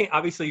if he can't,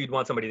 obviously you'd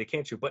want somebody that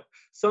can't shoot, but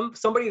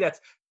somebody that's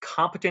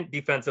competent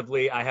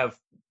defensively. I have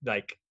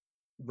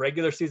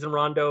regular season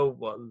Rondo.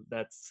 Well,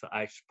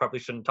 I probably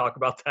shouldn't talk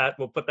about that.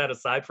 We'll put that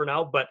aside for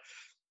now, but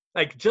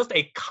just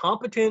a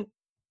competent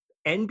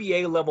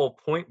NBA level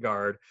point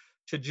guard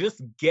to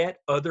just get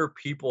other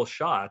people's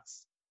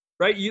shots.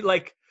 Right,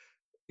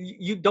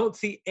 you don't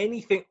see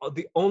anything.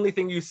 The only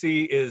thing you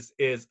see is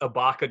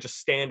Ibaka just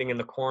standing in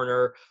the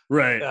corner.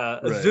 Right.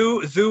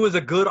 Zoo is a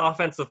good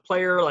offensive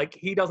player.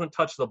 He doesn't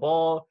touch the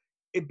ball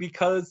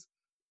because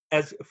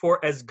as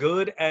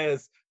good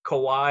as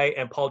Kawhi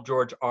and Paul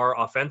George are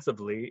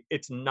offensively,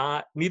 it's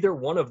not. Neither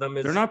one of them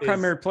is. They're not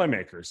primary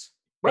playmakers.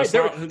 Right.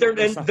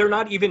 They're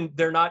not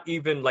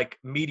even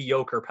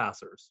mediocre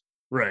passers.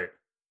 Right.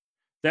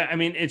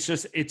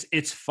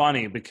 It's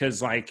funny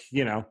because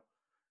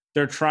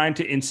they're trying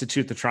to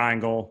institute the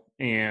triangle,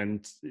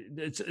 and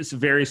it's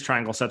various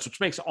triangle sets, which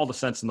makes all the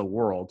sense in the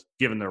world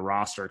given their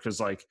roster.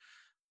 Because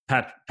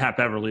Pat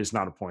Beverly is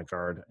not a point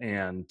guard,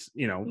 and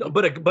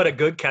but a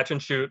good catch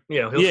and shoot.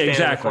 He'll stand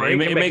exactly. In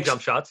the corner, make jump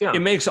shots. Yeah,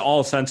 it makes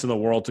all sense in the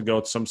world to go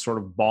with some sort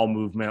of ball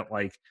movement,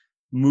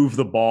 move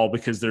the ball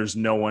because there's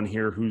no one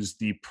here who's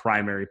the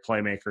primary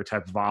playmaker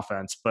type of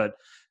offense. But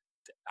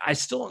I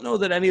still don't know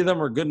that any of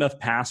them are good enough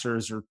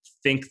passers or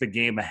think the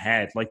game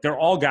ahead. They're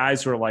all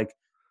guys who are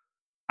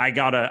I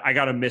got a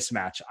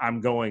mismatch. I'm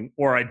going,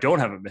 or I don't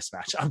have a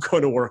mismatch. I'm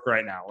going to work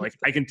right now.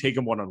 I can take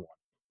him one-on-one.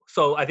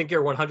 So I think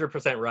you're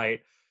 100%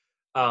 right.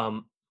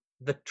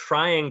 The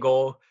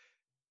triangle,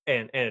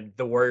 and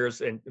the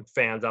Warriors and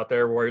fans out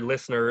there, Warrior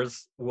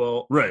listeners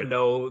will Right.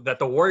 know that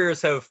the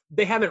Warriors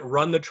haven't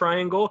run the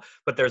triangle,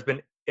 but there's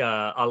been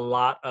a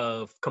lot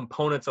of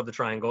components of the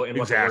triangle in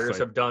what the Warriors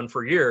Exactly. have done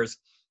for years.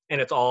 And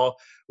it's all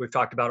we've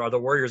talked about. Are the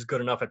Warriors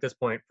good enough at this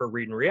point for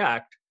read and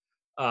react?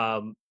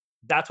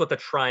 That's what the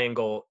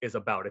triangle is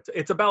about.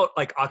 It's about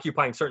like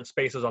occupying certain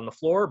spaces on the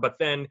floor, but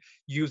then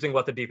using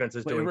what the defense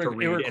is But doing to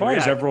read it and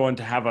requires react. everyone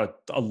to have a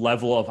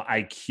level of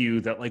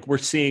IQ that, like, we're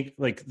seeing,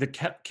 like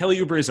Kelly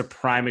Oubre is a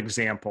prime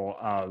example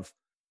of,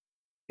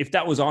 if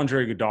that was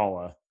Andre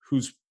Iguodala,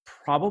 who's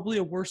probably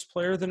a worse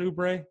player than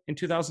Oubre in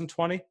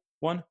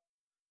 2021,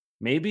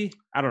 maybe,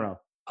 I don't know.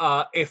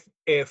 If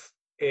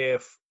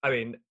I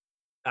mean,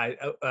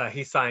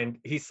 he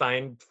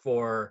signed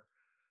for.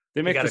 They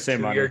He make got the a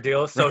same 2-year money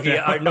deal, so right he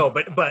now. no,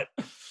 but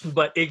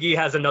Iggy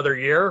has another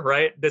year,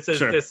 right? This is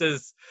Sure.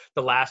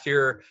 the last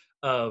year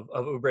of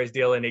Oubre's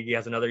deal, and Iggy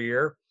has another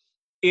year.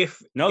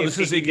 If This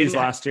is Iggy Iggy's didn't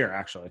last year,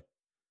 actually.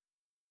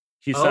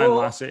 He signed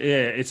last year.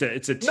 Yeah, it's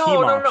a team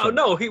option.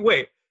 no.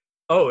 Wait.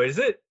 Oh, is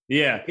it?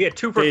 Yeah, He had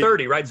 2 for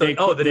 30, right? So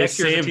the next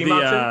year's a team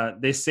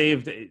option. They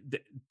saved.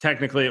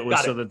 Technically, it was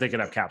Got so it. that they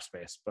could have cap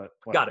space, but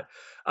Got it.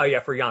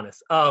 Yeah, for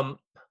Giannis.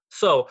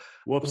 So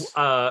whoops.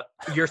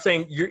 You're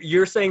saying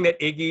that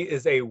Iggy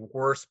is a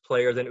worse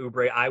player than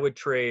Oubre. I would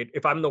trade,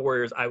 if I'm the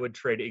Warriors, I would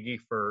trade Oubre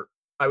for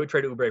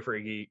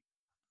Iggy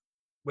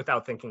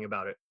without thinking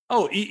about it.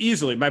 Oh,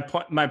 easily. My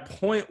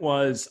point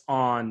was,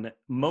 on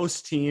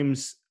most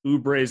teams,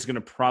 Oubre is going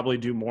to probably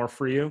do more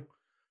for you.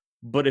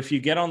 But if you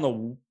get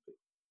on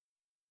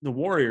the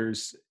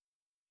Warriors,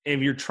 if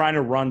you're trying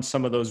to run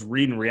some of those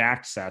read and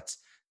react sets,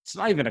 it's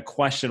not even a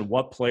question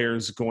what player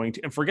is going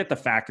to, and forget the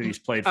fact that he's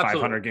played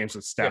 500 games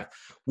with Steph.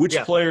 Yeah. Which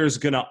player is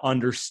going to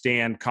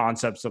understand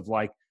concepts of,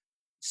 like,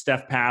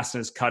 Steph pass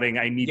and is cutting,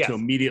 I need to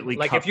immediately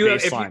like cut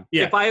baseline.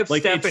 If I have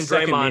like, Steph and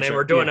Draymond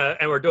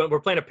and we're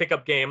playing a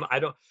pickup game, I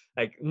don't,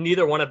 like,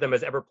 neither one of them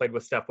has ever played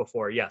with Steph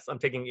before. Yes, I'm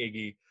taking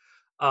Iggy.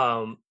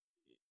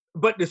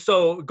 But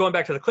so going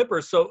back to the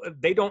Clippers, so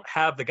they don't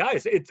have the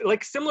guys. It's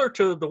like similar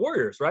to the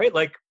Warriors, right?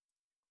 Like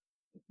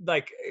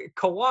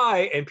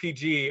Kawhi and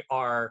PG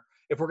are,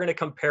 if we're going to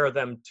compare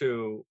them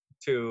to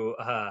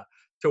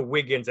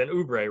Wiggins and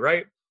Oubre,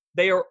 right?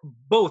 They are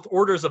both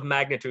orders of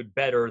magnitude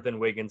better than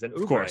Wiggins and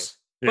Oubre. Of course.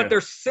 Yeah. But they're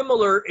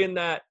similar in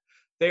that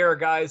they are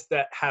guys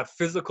that have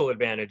physical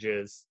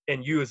advantages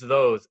and use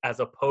those, as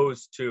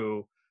opposed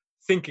to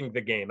thinking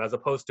the game, as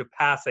opposed to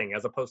passing,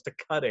 as opposed to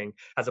cutting,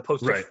 as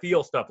opposed to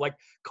feel stuff. Like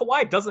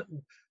Kawhi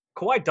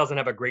doesn't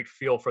have a great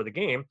feel for the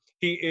game.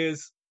 He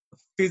is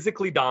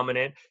physically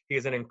dominant. He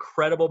is an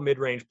incredible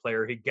mid-range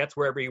player. He gets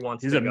wherever he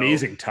wants to go. He's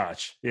amazing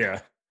touch. Yeah.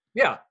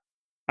 Yeah.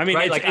 I mean,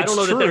 right? I don't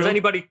know true. that there's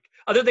anybody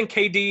other than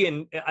KD,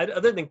 I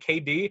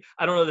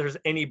don't know that there's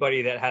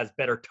anybody that has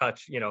better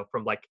touch,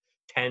 from like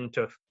 10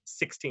 to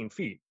 16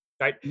 feet,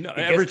 right? No,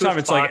 every time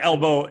it's like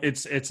elbow,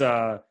 it's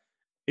a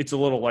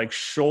little like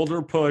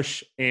shoulder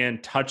push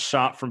and touch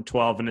shot from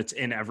 12, and it's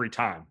in every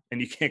time,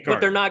 and you can't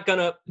guard.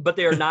 But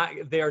they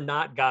are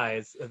not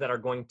guys that are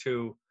going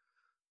to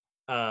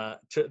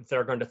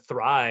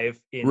thrive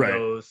in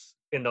those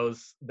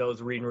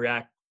read and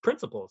react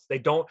principles. They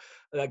don't.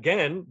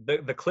 Again,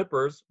 the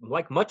Clippers,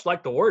 much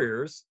like the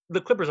Warriors,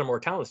 the Clippers are more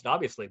talented,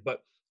 obviously,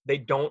 but they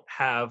don't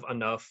have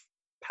enough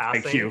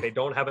passing. IQ. They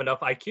don't have enough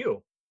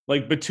IQ.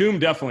 Like Batum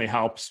definitely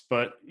helps,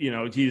 but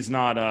he's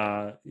not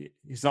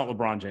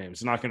LeBron James.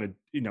 He's not going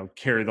to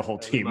carry the whole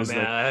team.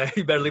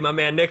 You better leave my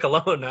man Nick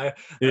alone.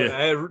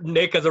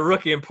 Nick as a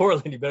rookie in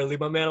Portland, you better leave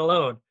my man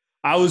alone.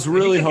 I was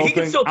really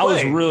hoping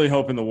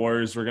the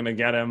Warriors were going to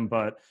get him,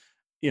 but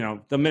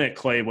the minute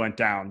Clay went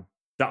down,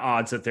 the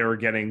odds that they were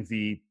getting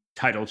the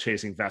title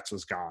chasing vets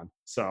was gone.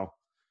 So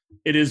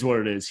it is what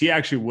it is. He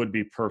actually would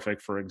be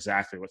perfect for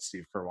exactly what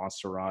Steve Kerr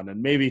wants to run.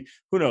 And maybe,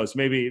 who knows,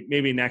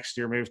 maybe next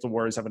year, maybe if the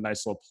Warriors have a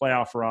nice little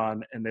playoff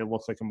run and they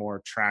look like a more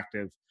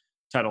attractive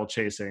title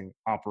chasing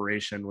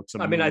operation with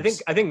some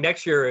moves. I think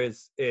next year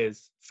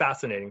is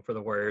fascinating for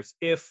the Warriors.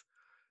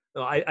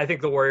 I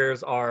think the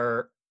Warriors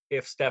are,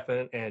 if Steph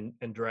and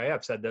Dre,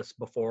 I've said this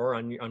before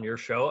on your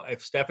show,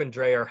 if Steph and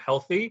Dre are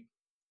healthy,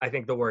 I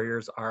think the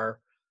Warriors are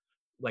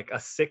like a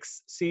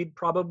 6 seed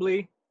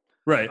probably.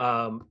 Right.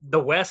 The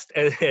West,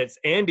 as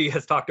Andy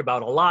has talked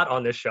about a lot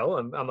on this show,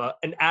 I'm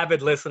an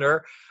avid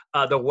listener.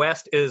 The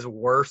West is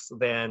worse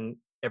than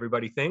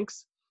everybody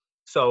thinks.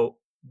 So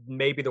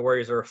maybe the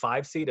Warriors are a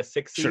 5 seed, a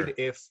 6 seed,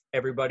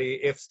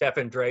 if Steph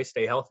and Dre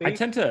stay healthy. I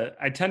tend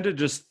to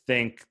just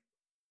think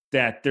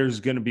that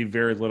there's going to be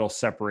very little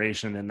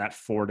separation in that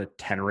 4 to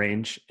 10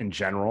 range in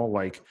general.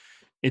 Like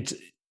it's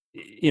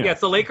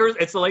the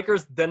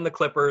Lakers, then the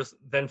Clippers,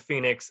 then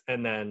Phoenix,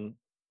 and then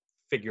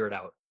figure it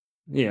out.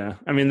 Yeah,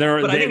 I mean they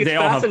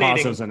all have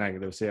positives and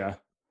negatives. Yeah,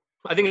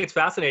 I think it's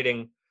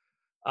fascinating.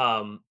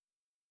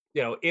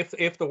 If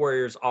the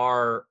Warriors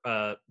are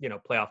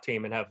playoff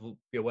team and have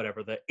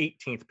the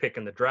 18th pick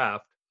in the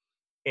draft,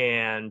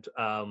 and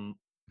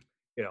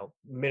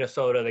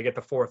Minnesota, they get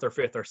the 4th or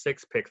 5th or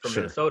 6th pick from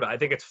Sure. Minnesota. I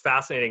think it's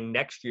fascinating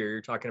next year.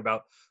 You're talking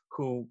about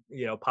who,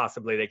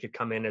 possibly they could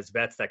come in as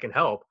vets that can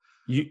help.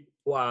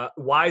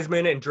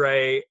 Wiseman and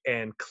Dre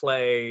and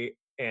Clay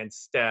and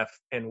Steph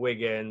and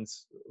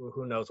Wiggins.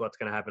 Who knows what's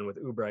going to happen with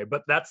Oubre?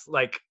 But that's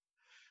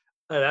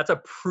that's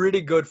a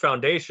pretty good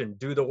foundation.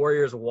 Do the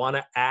Warriors want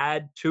to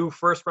add 2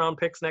 first-round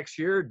picks next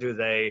year? Do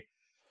they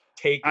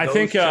take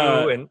those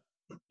 2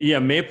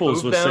 and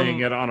Maples was them? saying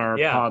it on our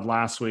pod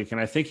last week, and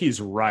I think he's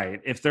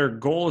right. If their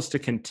goal is to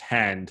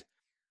contend,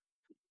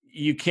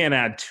 you can't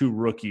add 2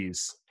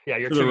 rookies. Yeah,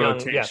 you're too young.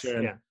 Yes,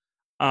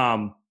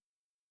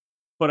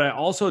 but I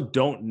also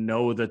don't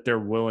know that they're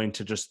willing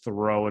to just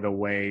throw it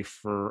away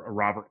for a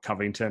Robert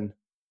Covington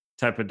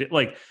type of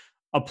like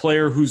a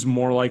player who's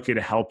more likely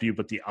to help you,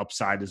 but the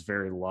upside is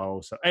very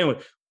low. So anyway,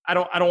 I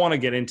don't want to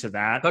get into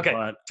that. Okay,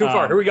 but, too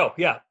far. Here we go.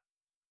 Yeah,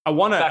 I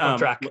want back on to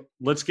track.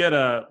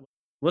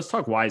 Let's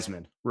talk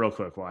Wiseman real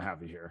quick while I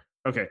have you here.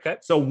 Okay.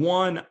 So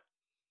one,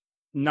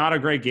 not a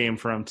great game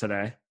for him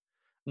today.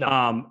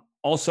 No.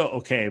 Also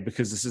okay,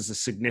 because this is a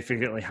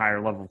significantly higher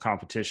level of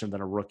competition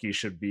than a rookie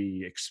should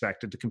be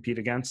expected to compete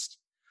against.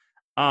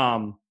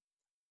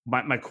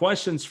 My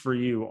questions for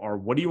you are,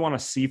 what do you want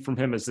to see from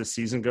him as this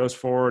season goes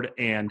forward?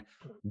 And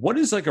what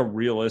is like a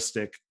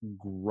realistic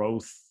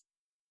growth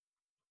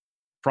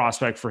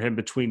prospect for him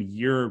between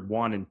year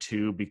 1 and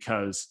 2?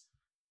 Because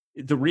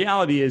the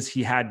reality is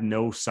he had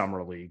no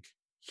summer league.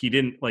 He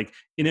didn't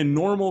in a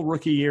normal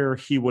rookie year,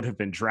 he would have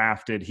been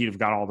drafted. He'd have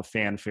got all the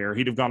fanfare.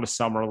 He'd have gone to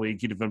summer league.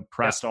 He'd have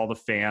impressed all the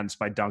fans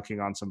by dunking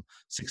on some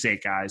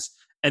 6'8" guys.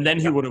 And then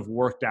he would have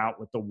worked out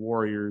with the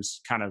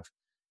Warriors kind of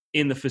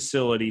in the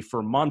facility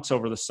for months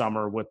over the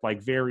summer with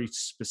very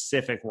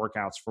specific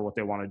workouts for what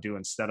they want to do,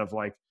 instead of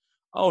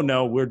oh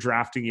no, we're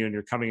drafting you and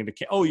you're coming into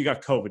you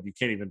got COVID. You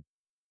can't even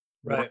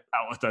work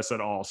out with us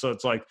at all. So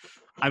it's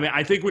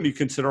I think when you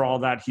consider all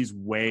that, he's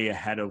way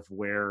ahead of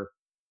where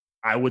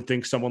I would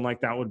think someone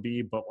like that would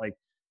be, but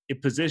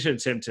it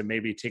positions him to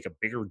maybe take a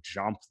bigger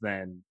jump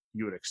than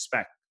you would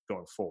expect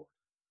going forward.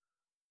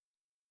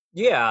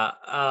 Yeah.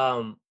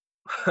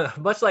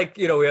 Much like,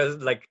 we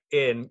have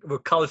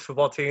with college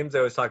football teams, they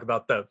always talk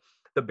about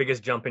the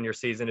biggest jump in your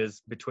season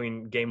is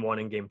between game 1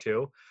 and game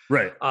 2.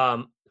 Right.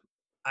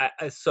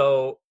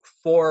 So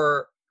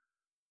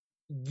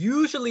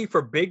usually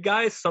for big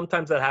guys,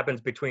 sometimes that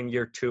happens between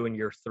year 2 and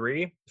year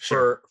 3.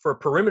 Sure. For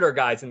perimeter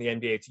guys in the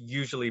NBA, it's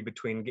usually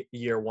between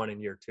year 1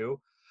 and year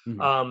 2.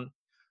 Mm-hmm.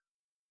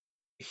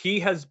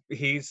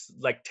 He's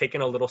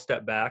taken a little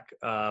step back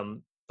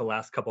the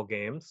last couple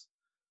games.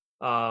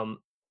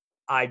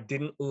 I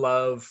didn't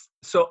love.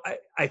 So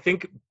I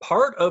think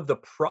part of the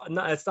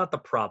it's not the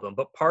problem,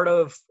 but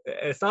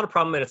it's not a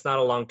problem and it's not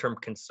a long-term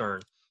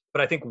concern.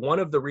 But I think one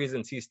of the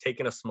reasons he's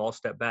taken a small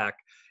step back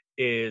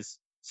is,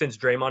 since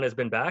Draymond has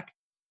been back,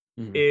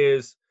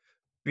 is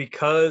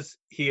because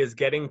he is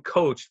getting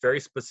coached very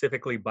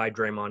specifically by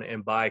Draymond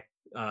and by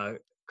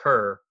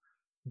Kerr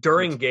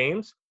during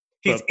games.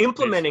 He's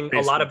implementing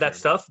a lot of that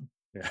stuff.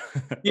 Yeah.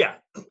 Yeah.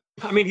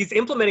 I mean, he's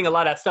implementing a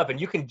lot of that stuff, and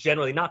you can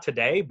generally, not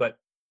today, but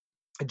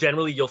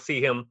generally you'll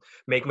see him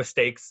make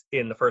mistakes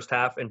in the first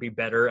half and be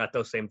better at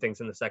those same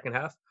things in the second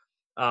half.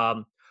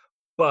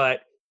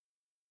 But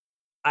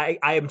I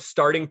am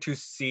starting to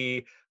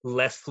see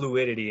less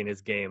fluidity in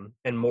his game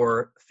and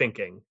more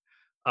thinking.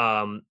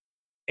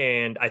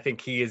 And I think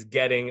he is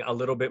getting a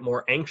little bit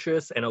more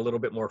anxious and a little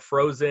bit more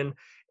frozen,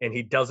 and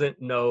he doesn't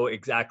know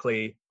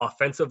exactly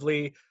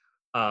offensively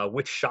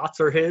which shots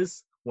are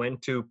his, when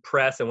to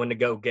press and when to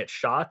go get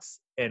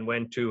shots, and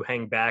when to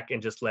hang back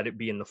and just let it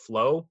be in the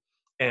flow.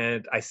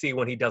 And I see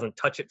when he doesn't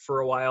touch it for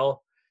a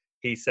while,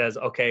 he says,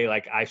 okay,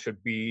 I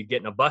should be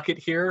getting a bucket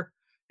here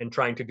and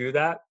trying to do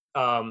that.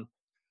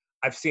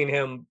 I've seen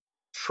him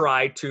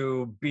try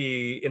to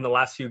be, in the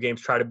last few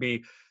games,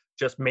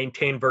 just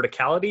maintain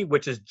verticality,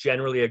 which is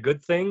generally a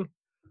good thing,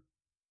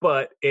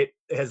 but it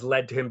has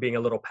led to him being a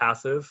little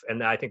passive.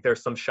 And I think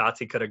there's some shots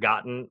he could have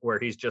gotten where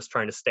he's just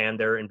trying to stand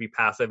there and be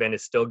passive and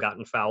has still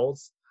gotten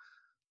fouls.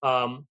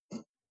 So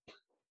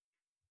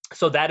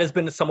that has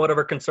been somewhat of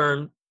a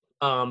concern.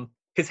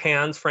 His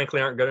hands, frankly,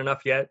 aren't good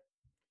enough yet.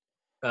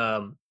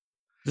 Does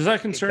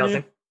that concern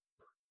you?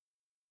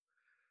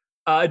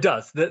 It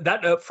does.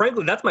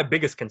 Frankly, that's my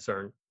biggest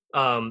concern.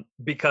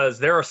 Because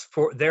there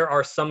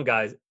are some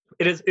guys.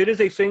 It is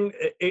a thing.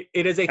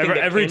 It is a thing.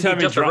 Every time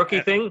just a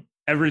rookie thing.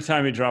 Every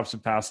time he drops a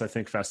pass, I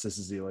think Festus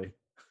is Zealy,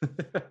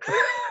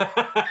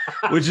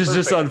 which is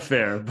just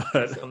unfair.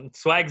 But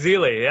swag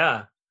Zealy,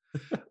 yeah.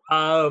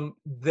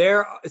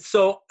 There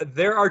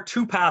are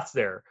 2 paths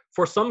there.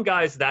 For some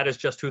guys, that is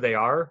just who they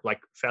are, like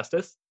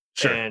Festus,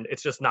 sure, and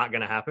it's just not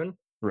going to happen.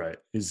 Right.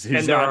 He's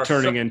not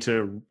turning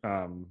into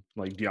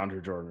like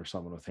DeAndre Jordan or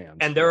someone with hands.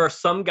 And there are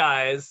some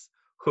guys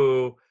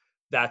who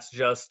that's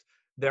just,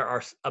 there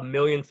are a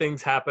million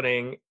things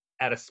happening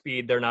at a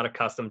speed they're not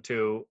accustomed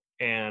to,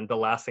 and the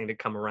last thing to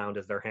come around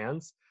is their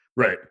hands.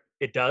 Right.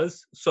 It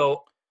does.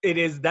 So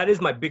that is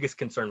my biggest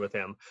concern with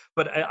him.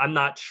 But I'm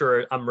not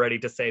sure I'm ready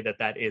to say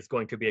that is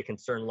going to be a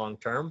concern long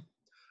term.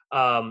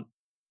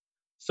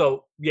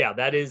 So yeah,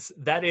 that is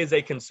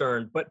a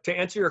concern. But to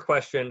answer your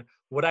question,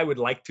 what I would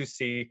like to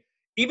see,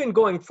 even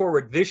going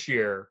forward this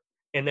year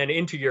and then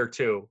into year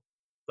 2,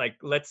 like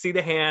let's see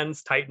the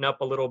hands tighten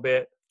up a little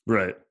bit.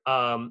 Right.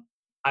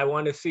 I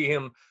want to see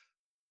him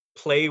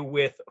play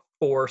with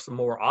force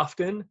more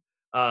often,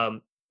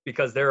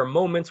 because there are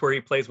moments where he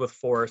plays with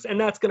force, and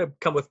that's going to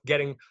come with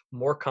getting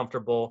more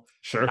comfortable,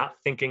 Sure. not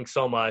thinking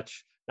so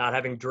much, not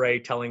having Dre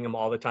telling him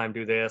all the time,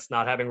 do this,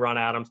 not having Ron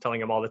Adams telling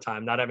him all the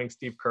time, not having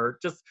Steve Kerr,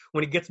 just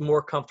when he gets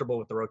more comfortable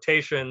with the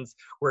rotations,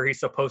 where he's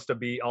supposed to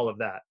be, all of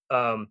that.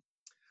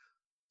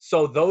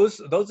 So those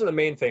are the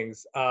main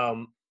things.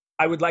 I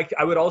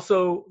would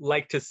also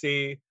like to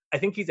see, I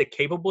think he's a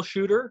capable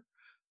shooter,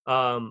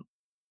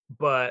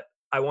 but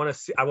I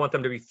want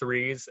them to be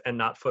threes and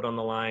not foot on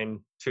the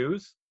line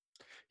twos.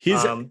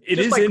 It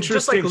is like, interesting.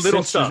 Just like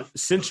little stuff.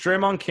 Since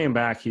Draymond came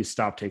back, he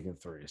stopped taking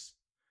threes.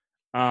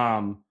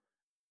 And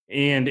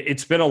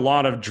it's been a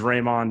lot of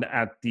Draymond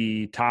at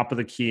the top of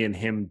the key and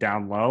him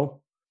down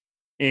low.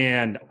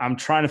 And I'm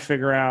trying to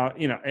figure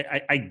out,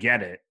 I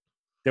get it.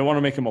 They want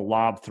to make him a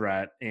lob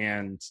threat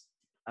and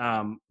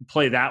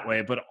play that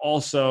way, but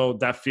also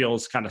that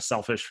feels kind of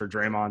selfish for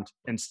Draymond,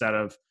 instead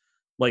of,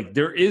 like,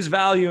 there is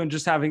value in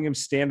just having him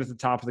stand at the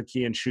top of the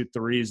key and shoot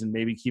threes and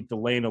maybe keep the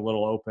lane a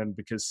little open,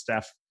 because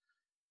Steph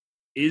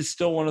is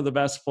still one of the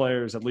best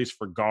players, at least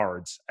for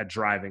guards, at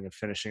driving and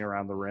finishing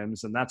around the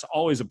rims. And that's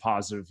always a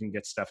positive if you can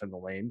get Steph in the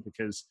lane,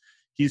 because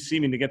he's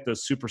seeming to get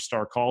those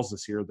superstar calls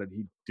this year that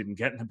he didn't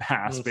get in the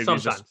past. Maybe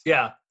sometimes.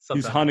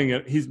 He's hunting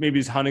it.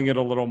 He's hunting it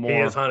a little more. He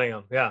is hunting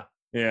them. Yeah.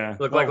 Yeah.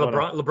 Look, like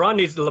LeBron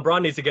needs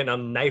to get in a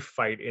knife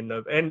fight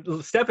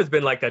and Steph has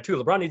been like that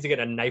too. LeBron needs to get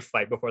in a knife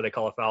fight before they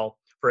call a foul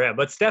for him.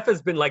 But Steph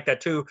has been like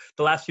that too.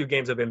 The last few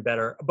games have been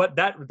better. But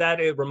that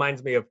it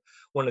reminds me of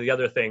one of the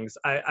other things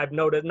I've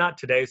noted, not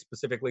today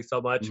specifically so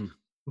much,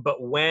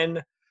 but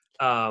when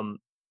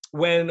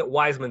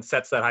Wiseman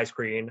sets that high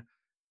screen,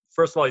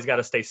 first of all, he's got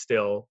to stay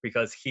still,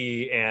 because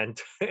he and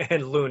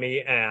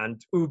Looney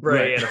and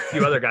Oubre and a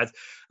few other guys,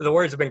 the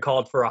Warriors have been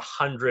called for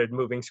 100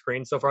 moving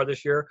screens so far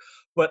this year.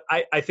 But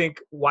I think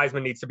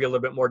Wiseman needs to be a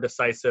little bit more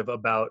decisive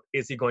about,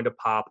 is he going to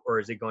pop or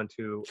is he going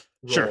to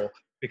roll? Sure.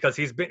 Because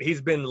he's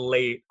been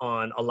late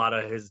on a lot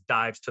of his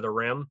dives to the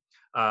rim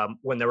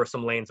when there were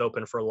some lanes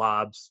open for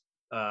lobs.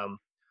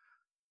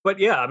 But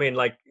yeah, I mean,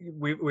 like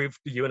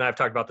you and I have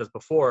talked about this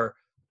before.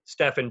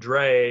 Steph and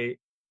Dre,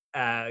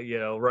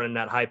 running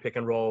that high pick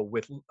and roll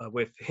with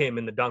him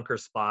in the dunker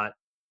spot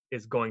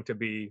is going to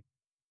be,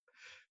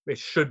 it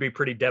should be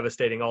pretty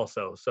devastating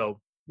also. So,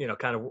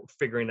 kind of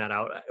figuring that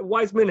out.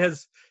 Wiseman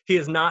has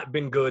not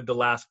been good the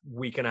last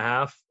week and a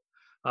half.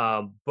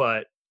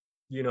 But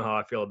you know how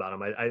I feel about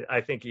him.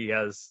 I think he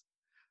has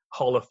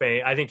Hall of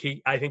Fame. I think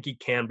he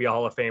can be a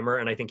Hall of Famer,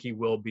 and I think he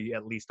will be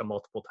at least a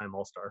multiple time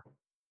All-Star.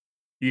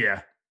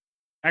 Yeah.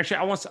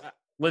 Actually,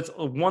 let's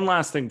one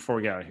last thing before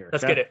we get out of here.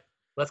 Let's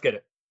get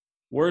it.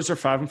 Warriors are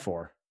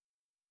 5-4.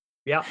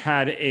 Yeah.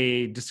 Had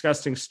a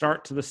disgusting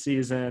start to the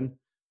season,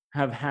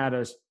 have had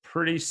a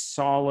pretty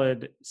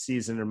solid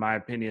season, in my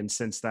opinion,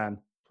 since then,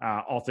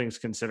 all things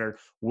considered.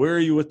 Where are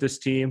you with this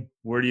team?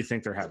 Where do you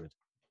think they're headed?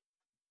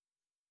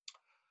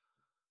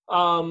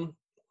 I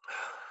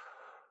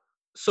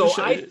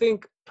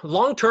think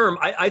long-term,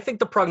 I think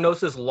the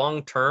prognosis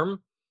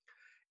long-term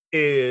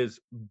is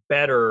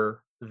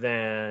better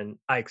than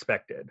I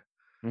expected.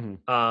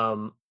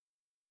 Mm-hmm.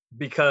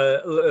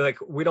 Because like,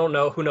 we don't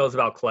know, who knows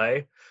about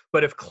Clay,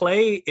 but if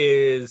Clay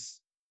is,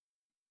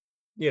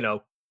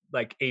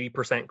 like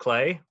 80%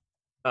 Clay,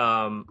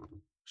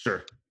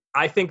 sure,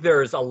 I think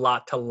there's a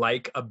lot to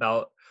like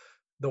about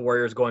the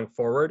Warriors going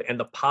forward, and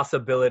the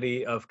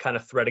possibility of kind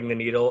of threading the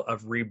needle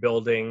of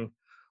rebuilding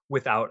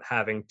without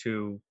having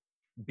to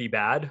be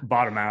bad.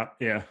 Bottom out.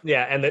 Yeah.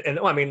 Yeah. And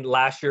I mean,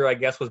 last year, I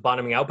guess, was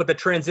bottoming out, but the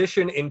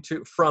transition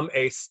from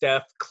a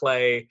Steph,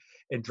 Clay,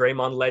 and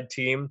Draymond led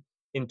team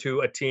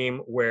into a team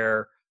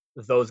where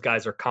those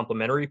guys are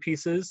complementary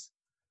pieces.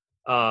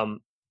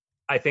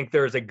 I think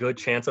there's a good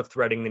chance of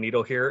threading the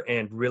needle here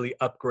and really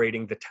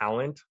upgrading the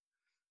talent.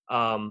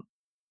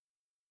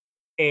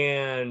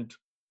 And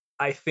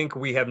I think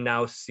we have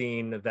now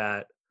seen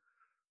that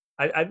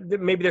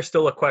maybe there's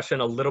still a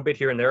question a little bit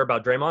here and there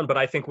about Draymond, but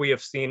I think we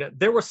have seen,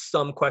 there was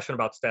some question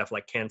about Steph,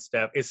 like,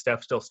 is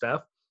Steph still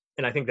Steph?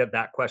 And I think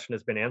that question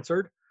has been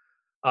answered.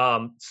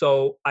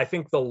 So I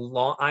think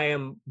I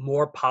am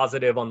more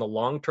positive on the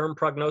long-term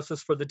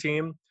prognosis for the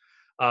team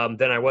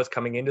than I was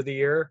coming into the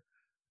year.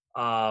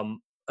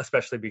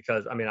 Especially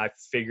because, I mean, I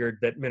figured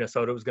that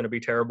Minnesota was going to be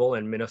terrible,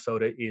 and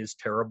Minnesota is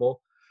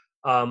terrible.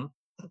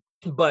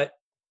 But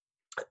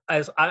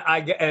so I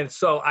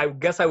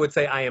guess I would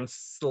say I am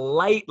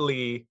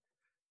slightly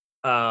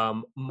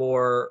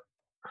more.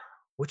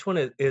 Which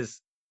one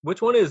is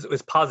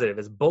positive?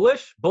 Is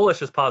bullish?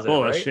 Bullish is positive.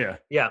 Bullish, right? Yeah.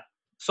 Yeah.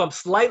 So I'm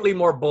slightly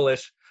more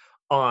bullish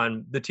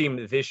on the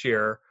team this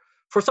year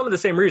for some of the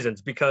same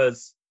reasons,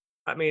 because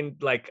I mean,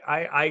 like,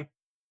 I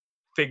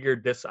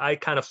figured this, I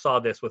kind of saw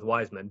this with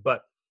Wiseman,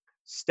 but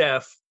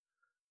Steph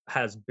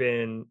has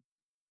been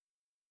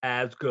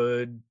as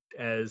good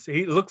as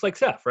he looks like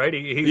Steph, right?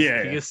 He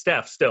is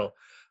Steph still.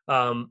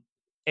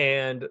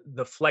 And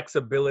the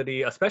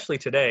flexibility, especially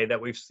today,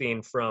 that we've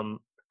seen from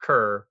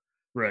Kerr,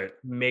 right,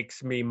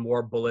 makes me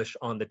more bullish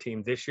on the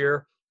team this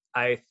year.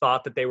 I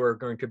thought that they were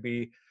going to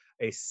be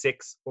a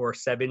 6 or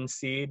 7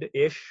 seed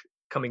ish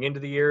coming into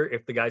the year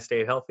if the guys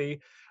stayed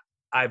healthy.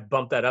 I've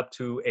bumped that up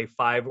to a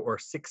 5 or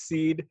 6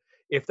 seed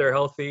if they're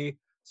healthy.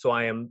 So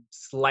I am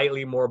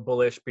slightly more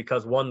bullish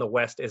because one, the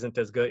West isn't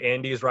as good.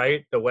 Andy's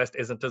right. The West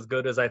isn't as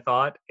good as I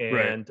thought.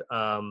 And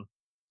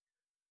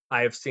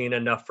I've seen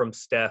enough from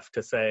Steph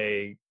to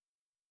say,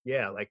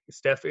 yeah, like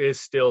Steph is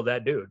still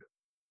that dude.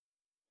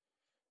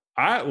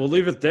 All right, we'll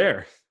leave it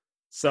there.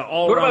 So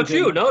what about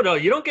you? No,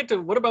 you don't get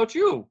to. What about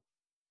you?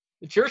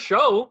 It's your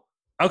show.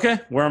 Okay,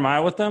 where am I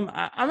with them?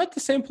 I'm at the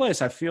same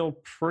place. I feel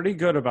pretty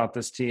good about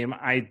this team.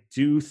 I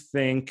do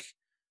think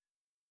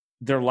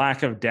their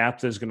lack of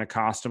depth is going to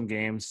cost them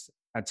games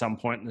at some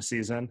point in the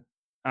season.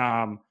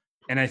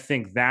 And I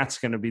think that's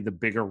going to be the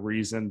bigger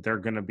reason they're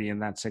going to be in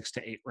that 6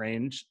 to 8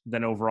 range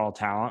than overall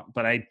talent.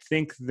 But I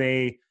think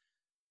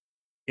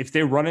if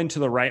they run into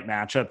the right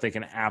matchup, they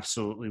can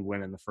absolutely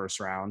win in the first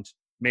round,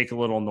 make a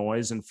little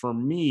noise. And for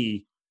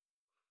me,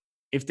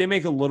 if they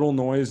make a little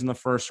noise in the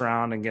first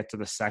round and get to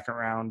the second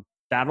round,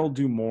 that'll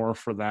do more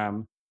for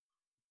them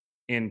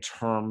in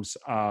terms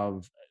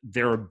of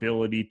their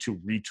ability to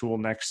retool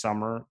next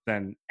summer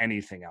than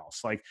anything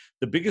else. Like,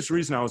 the biggest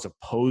reason I was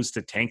opposed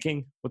to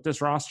tanking with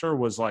this roster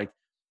was like,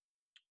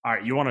 all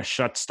right, you want to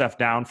shut Steph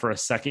down for a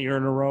second year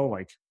in a row?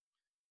 Like,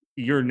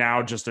 you're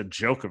now just a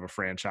joke of a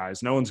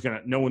franchise. No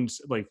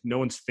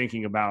one's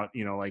thinking about,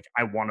 like,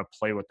 I want to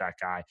play with that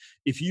guy.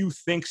 If you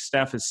think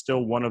Steph is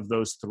still one of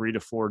those 3 to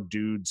 4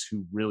 dudes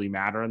who really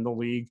matter in the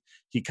league,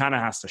 he kind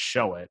of has to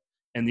show it.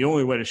 And the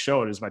only way to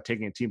show it is by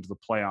taking a team to the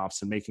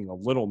playoffs and making a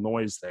little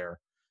noise there.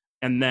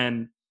 And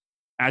then,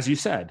 as you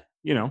said,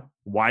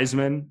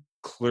 Wiseman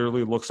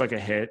clearly looks like a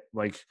hit.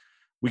 Like,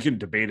 we can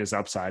debate his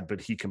upside, but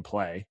he can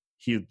play.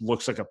 He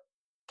looks like a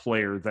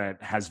player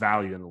that has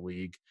value in the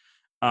league.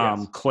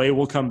 Yes. Clay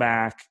will come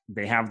back.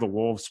 They have the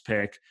Wolves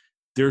pick.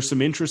 There's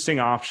some interesting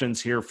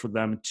options here for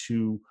them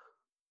to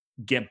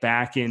get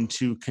back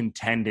into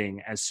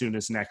contending as soon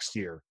as next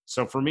year.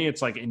 So for me,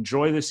 it's like,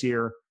 enjoy this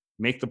year,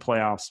 make the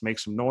playoffs, make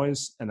some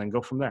noise, and then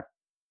go from there.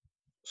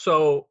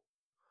 So,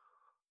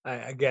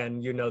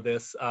 again,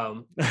 this.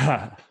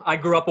 I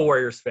grew up a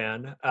Warriors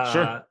fan.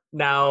 Sure.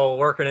 Now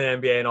working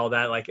in the NBA and all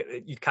that, like,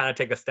 you kind of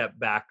take a step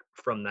back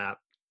from that.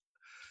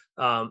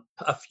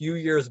 A few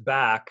years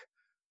back,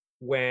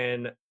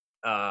 when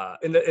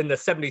in the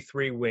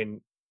 73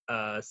 win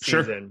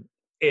season,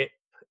 it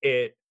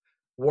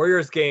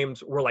Warriors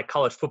games were like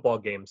college football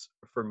games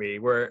for me,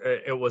 where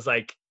it was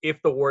like,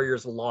 if the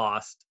Warriors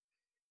lost,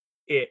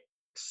 it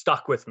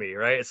stuck with me,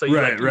 right? So you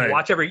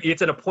watch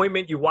it's an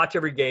appointment, you watch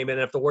every game, and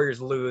if the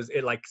Warriors lose,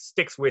 it like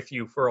sticks with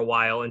you for a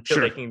while until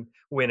they can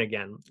win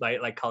again,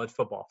 like college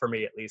football, for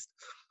me at least.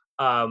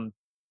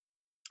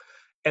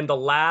 And the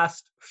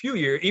last few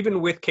years, even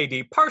with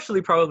KD,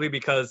 partially probably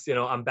because,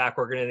 I'm back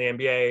working in the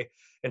NBA,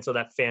 and so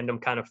that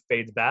fandom kind of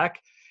fades back.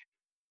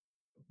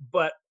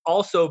 But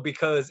also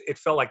because it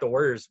felt like the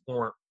Warriors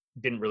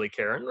didn't really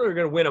care. And they're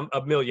going to win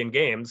a million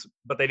games,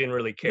 but they didn't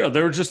really care. No,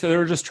 they were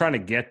just trying to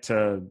get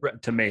to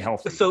May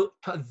healthy. So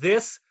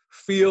this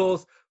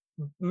feels,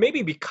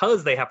 maybe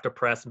because they have to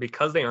press,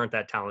 because they aren't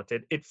that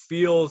talented, it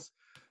feels,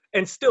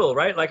 and still,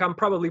 right? Like, I'm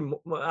probably,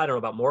 I don't know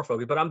about more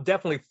focused, but I'm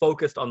definitely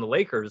focused on the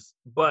Lakers.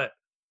 But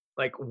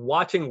like,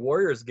 watching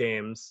Warriors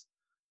games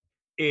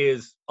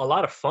is a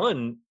lot of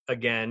fun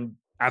again.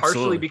 Absolutely.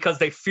 Partially because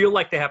they feel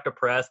like they have to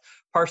press,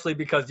 partially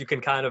because you can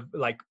kind of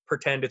like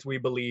pretend it's we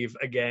believe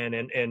again,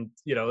 and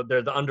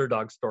they're the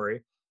underdog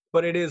story.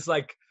 But it is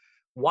like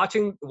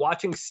watching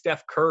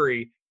Steph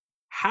Curry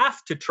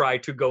have to try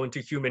to go into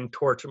Human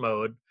Torch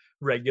mode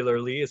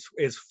regularly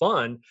is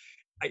fun.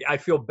 I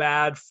feel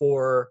bad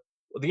for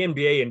the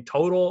NBA in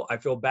total. I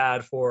feel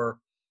bad for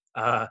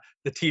the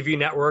TV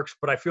networks,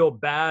 but I feel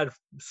bad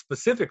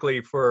specifically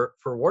for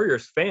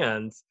Warriors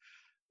fans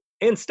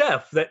and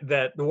Steph, that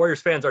the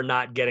Warriors fans are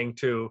not getting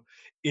to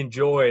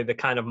enjoy the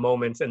kind of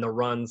moments and the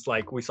runs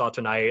like we saw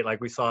tonight, like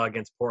we saw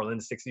against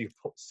Portland,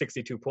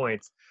 62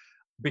 points.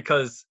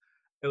 Because,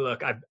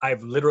 look,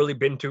 I've literally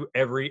been to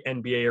every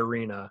NBA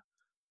arena,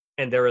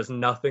 and there is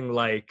nothing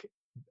like,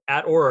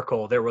 at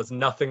Oracle, there was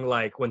nothing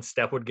like when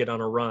Steph would get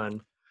on a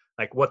run,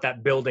 like what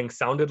that building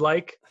sounded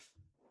like.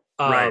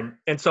 Right.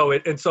 And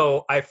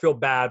so I feel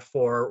bad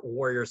for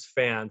Warriors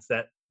fans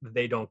that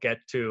they don't get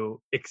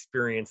to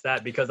experience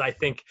that, because I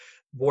think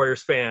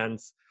Warriors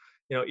fans,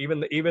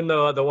 even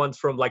though the ones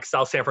from like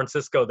South San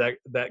Francisco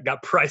that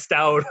got priced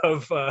out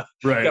of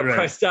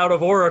priced out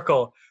of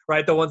Oracle,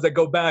 right? The ones that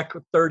go back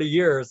 30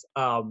 years.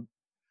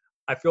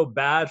 I feel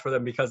bad for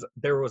them, because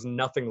there was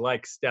nothing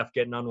like Steph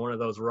getting on one of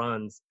those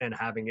runs and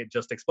having it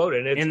just explode.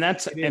 And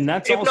that's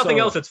if also, nothing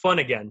else, it's fun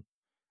again.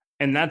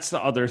 And that's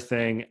the other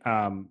thing.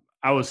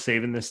 I was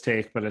saving this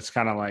take, but it's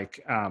kind of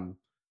like,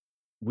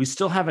 we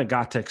still haven't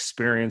got to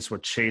experience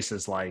what Chase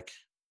is like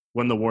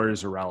when the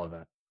Warriors are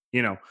relevant.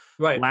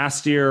 Right.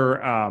 Last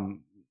year,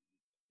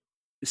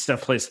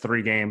 Steph plays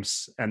 3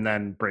 games and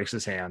then breaks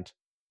his hand.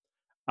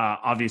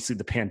 Obviously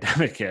the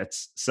pandemic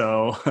hits,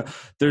 so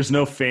there's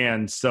no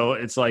fans. So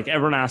it's like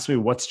everyone asks me,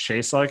 what's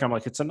Chase like? I'm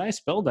like, it's a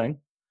nice building.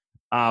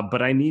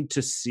 But I need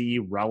to see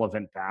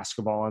relevant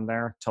basketball in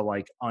there to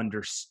like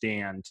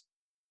understand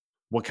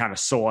what kind of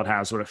soul it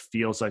has, what it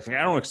feels like.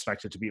 I don't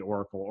expect it to be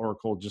Oracle.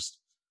 Oracle, just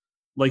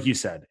like you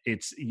said,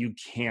 you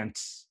can't.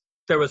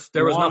 There was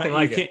nothing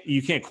like it.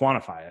 You can't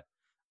quantify it.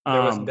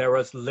 There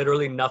was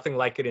literally nothing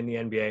like it in the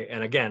NBA.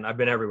 And again, I've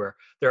been everywhere.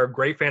 There are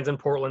great fans in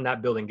Portland.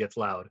 That building gets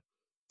loud.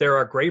 There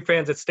are great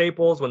fans at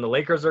Staples when the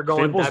Lakers are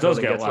going. Staples that does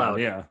building get gets loud.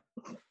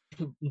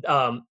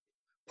 Yeah.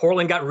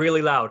 Portland got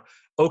really loud.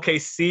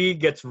 OKC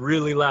gets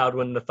really loud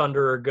when the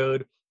Thunder are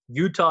good.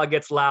 Utah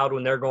gets loud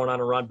when they're going on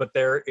a run. But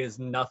there is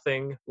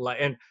nothing like.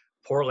 And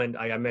Portland,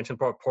 I mentioned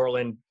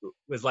Portland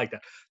was like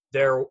that.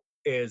 There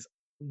is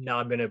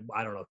now. I've been at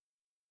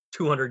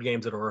 200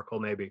 games at Oracle,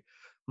 maybe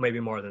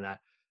more than that.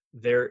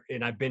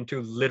 And I've been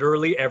to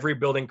literally every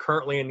building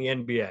currently in the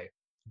NBA.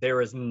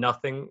 There is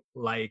nothing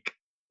like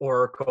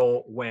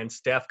Oracle when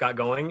Steph got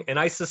going. And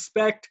I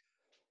suspect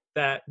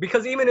that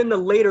because even in the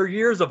later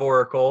years of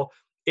Oracle,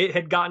 it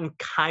had gotten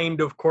kind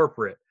of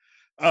corporate.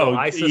 So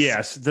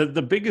yes. The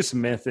biggest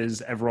myth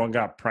is everyone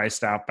got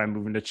priced out by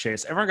moving to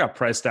Chase. Everyone got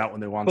priced out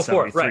when they won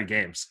 73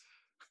 games.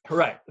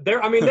 Right.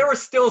 There were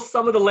still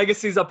some of the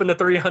legacies up in the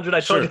 300. I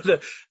told you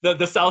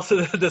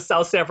the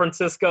South San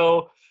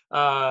Francisco.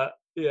 Shout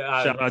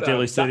out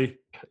Daly City.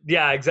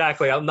 Yeah,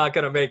 exactly. I'm not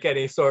going to make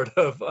any sort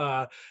of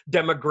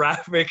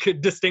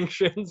demographic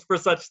distinctions for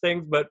such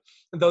things, but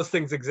those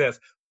things exist.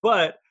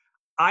 But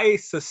I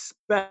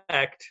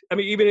suspect,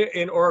 even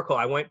in Oracle,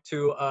 I went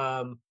to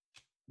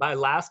my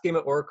last game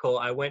at Oracle.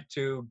 I went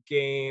to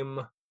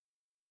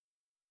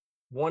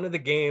one of the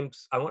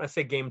games. I want to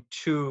say game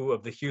 2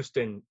 of the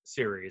Houston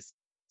series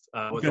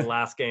was the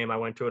last game I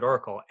went to at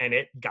Oracle, and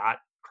it got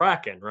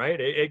cracking. Right,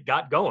 it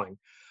got going.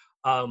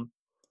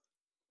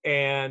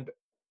 And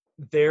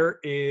there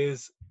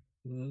was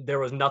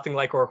nothing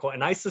like Oracle.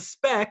 And I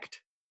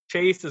suspect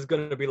Chase is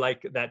going to be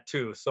like that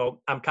too. So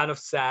I'm kind of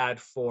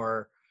sad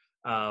for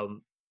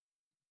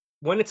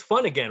when it's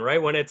fun again, right?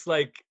 When it's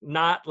like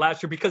not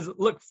last year, because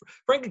look,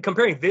 frankly,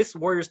 comparing this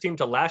Warriors team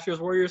to last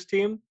year's Warriors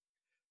team,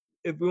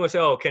 if we want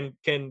to say,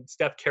 can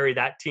Steph carry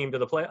that team to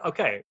the play?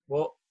 Okay,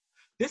 well,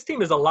 this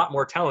team is a lot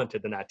more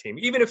talented than that team,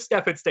 even if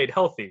Steph had stayed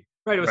healthy,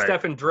 right? It was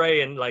Steph and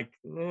Dre and right?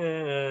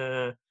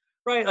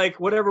 Like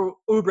whatever,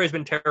 Oubre's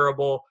been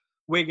terrible,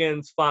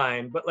 Wiggins,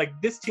 fine. But like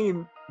this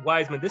team,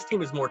 Wiseman, this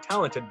team is more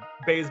talented.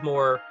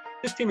 Bazemore,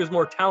 this team is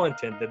more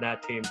talented than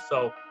that team.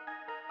 So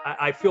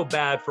I feel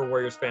bad for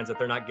Warriors fans that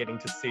they're not getting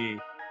to see,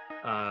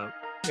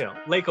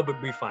 Lacob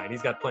would be fine.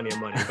 He's got plenty of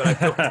money. But I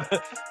feel,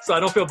 so I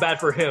don't feel bad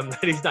for him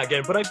that he's not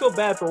getting. But I feel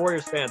bad for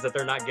Warriors fans that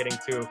they're not getting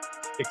to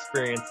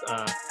experience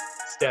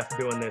Steph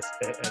doing this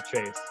at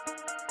Chase.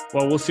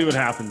 Well, we'll see what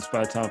happens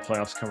by the time the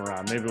playoffs come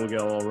around. Maybe we'll get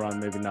a little run,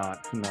 maybe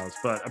not. Who knows?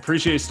 But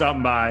appreciate you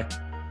stopping by.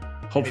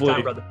 Hopefully,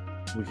 anytime, brother.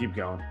 We keep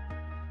going.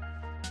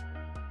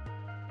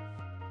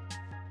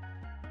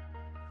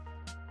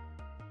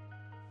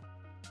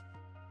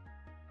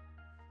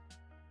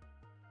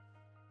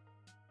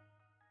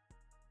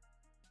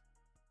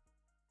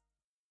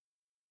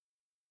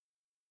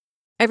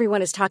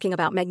 Everyone is talking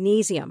about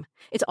magnesium.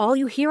 It's all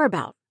you hear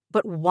about.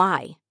 But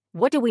why?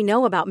 What do we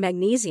know about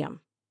magnesium?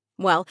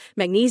 Well,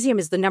 magnesium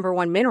is the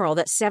 #1 mineral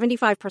that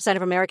 75%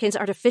 of Americans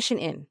are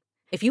deficient in.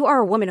 If you are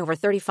a woman over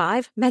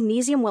 35,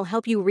 magnesium will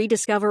help you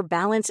rediscover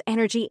balance,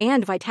 energy,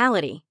 and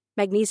vitality.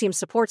 Magnesium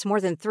supports more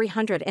than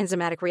 300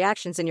 enzymatic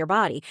reactions in your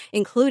body,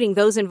 including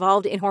those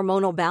involved in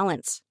hormonal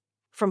balance.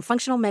 From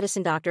functional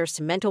medicine doctors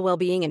to mental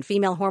well-being and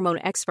female hormone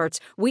experts,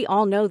 we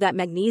all know that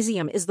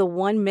magnesium is the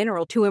one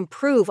mineral to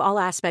improve all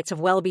aspects of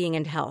well-being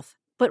and health.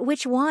 But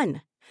which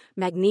one?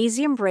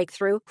 Magnesium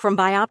Breakthrough from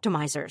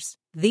Bioptimizers,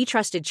 the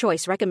trusted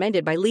choice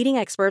recommended by leading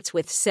experts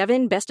with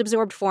 7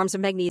 best-absorbed forms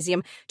of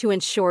magnesium to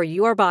ensure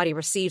your body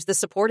receives the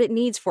support it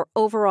needs for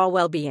overall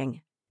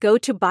well-being. Go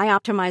to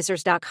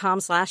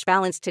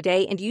bioptimizers.com/balance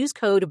today and use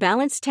code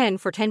BALANCE10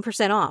 for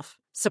 10% off.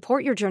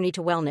 Support your journey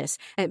to wellness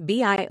at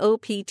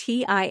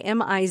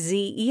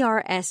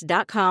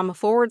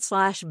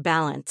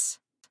bioptimizers.com/balance.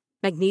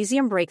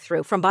 Magnesium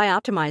Breakthrough from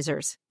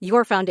Bioptimizers,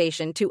 your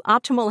foundation to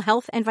optimal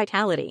health and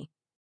vitality.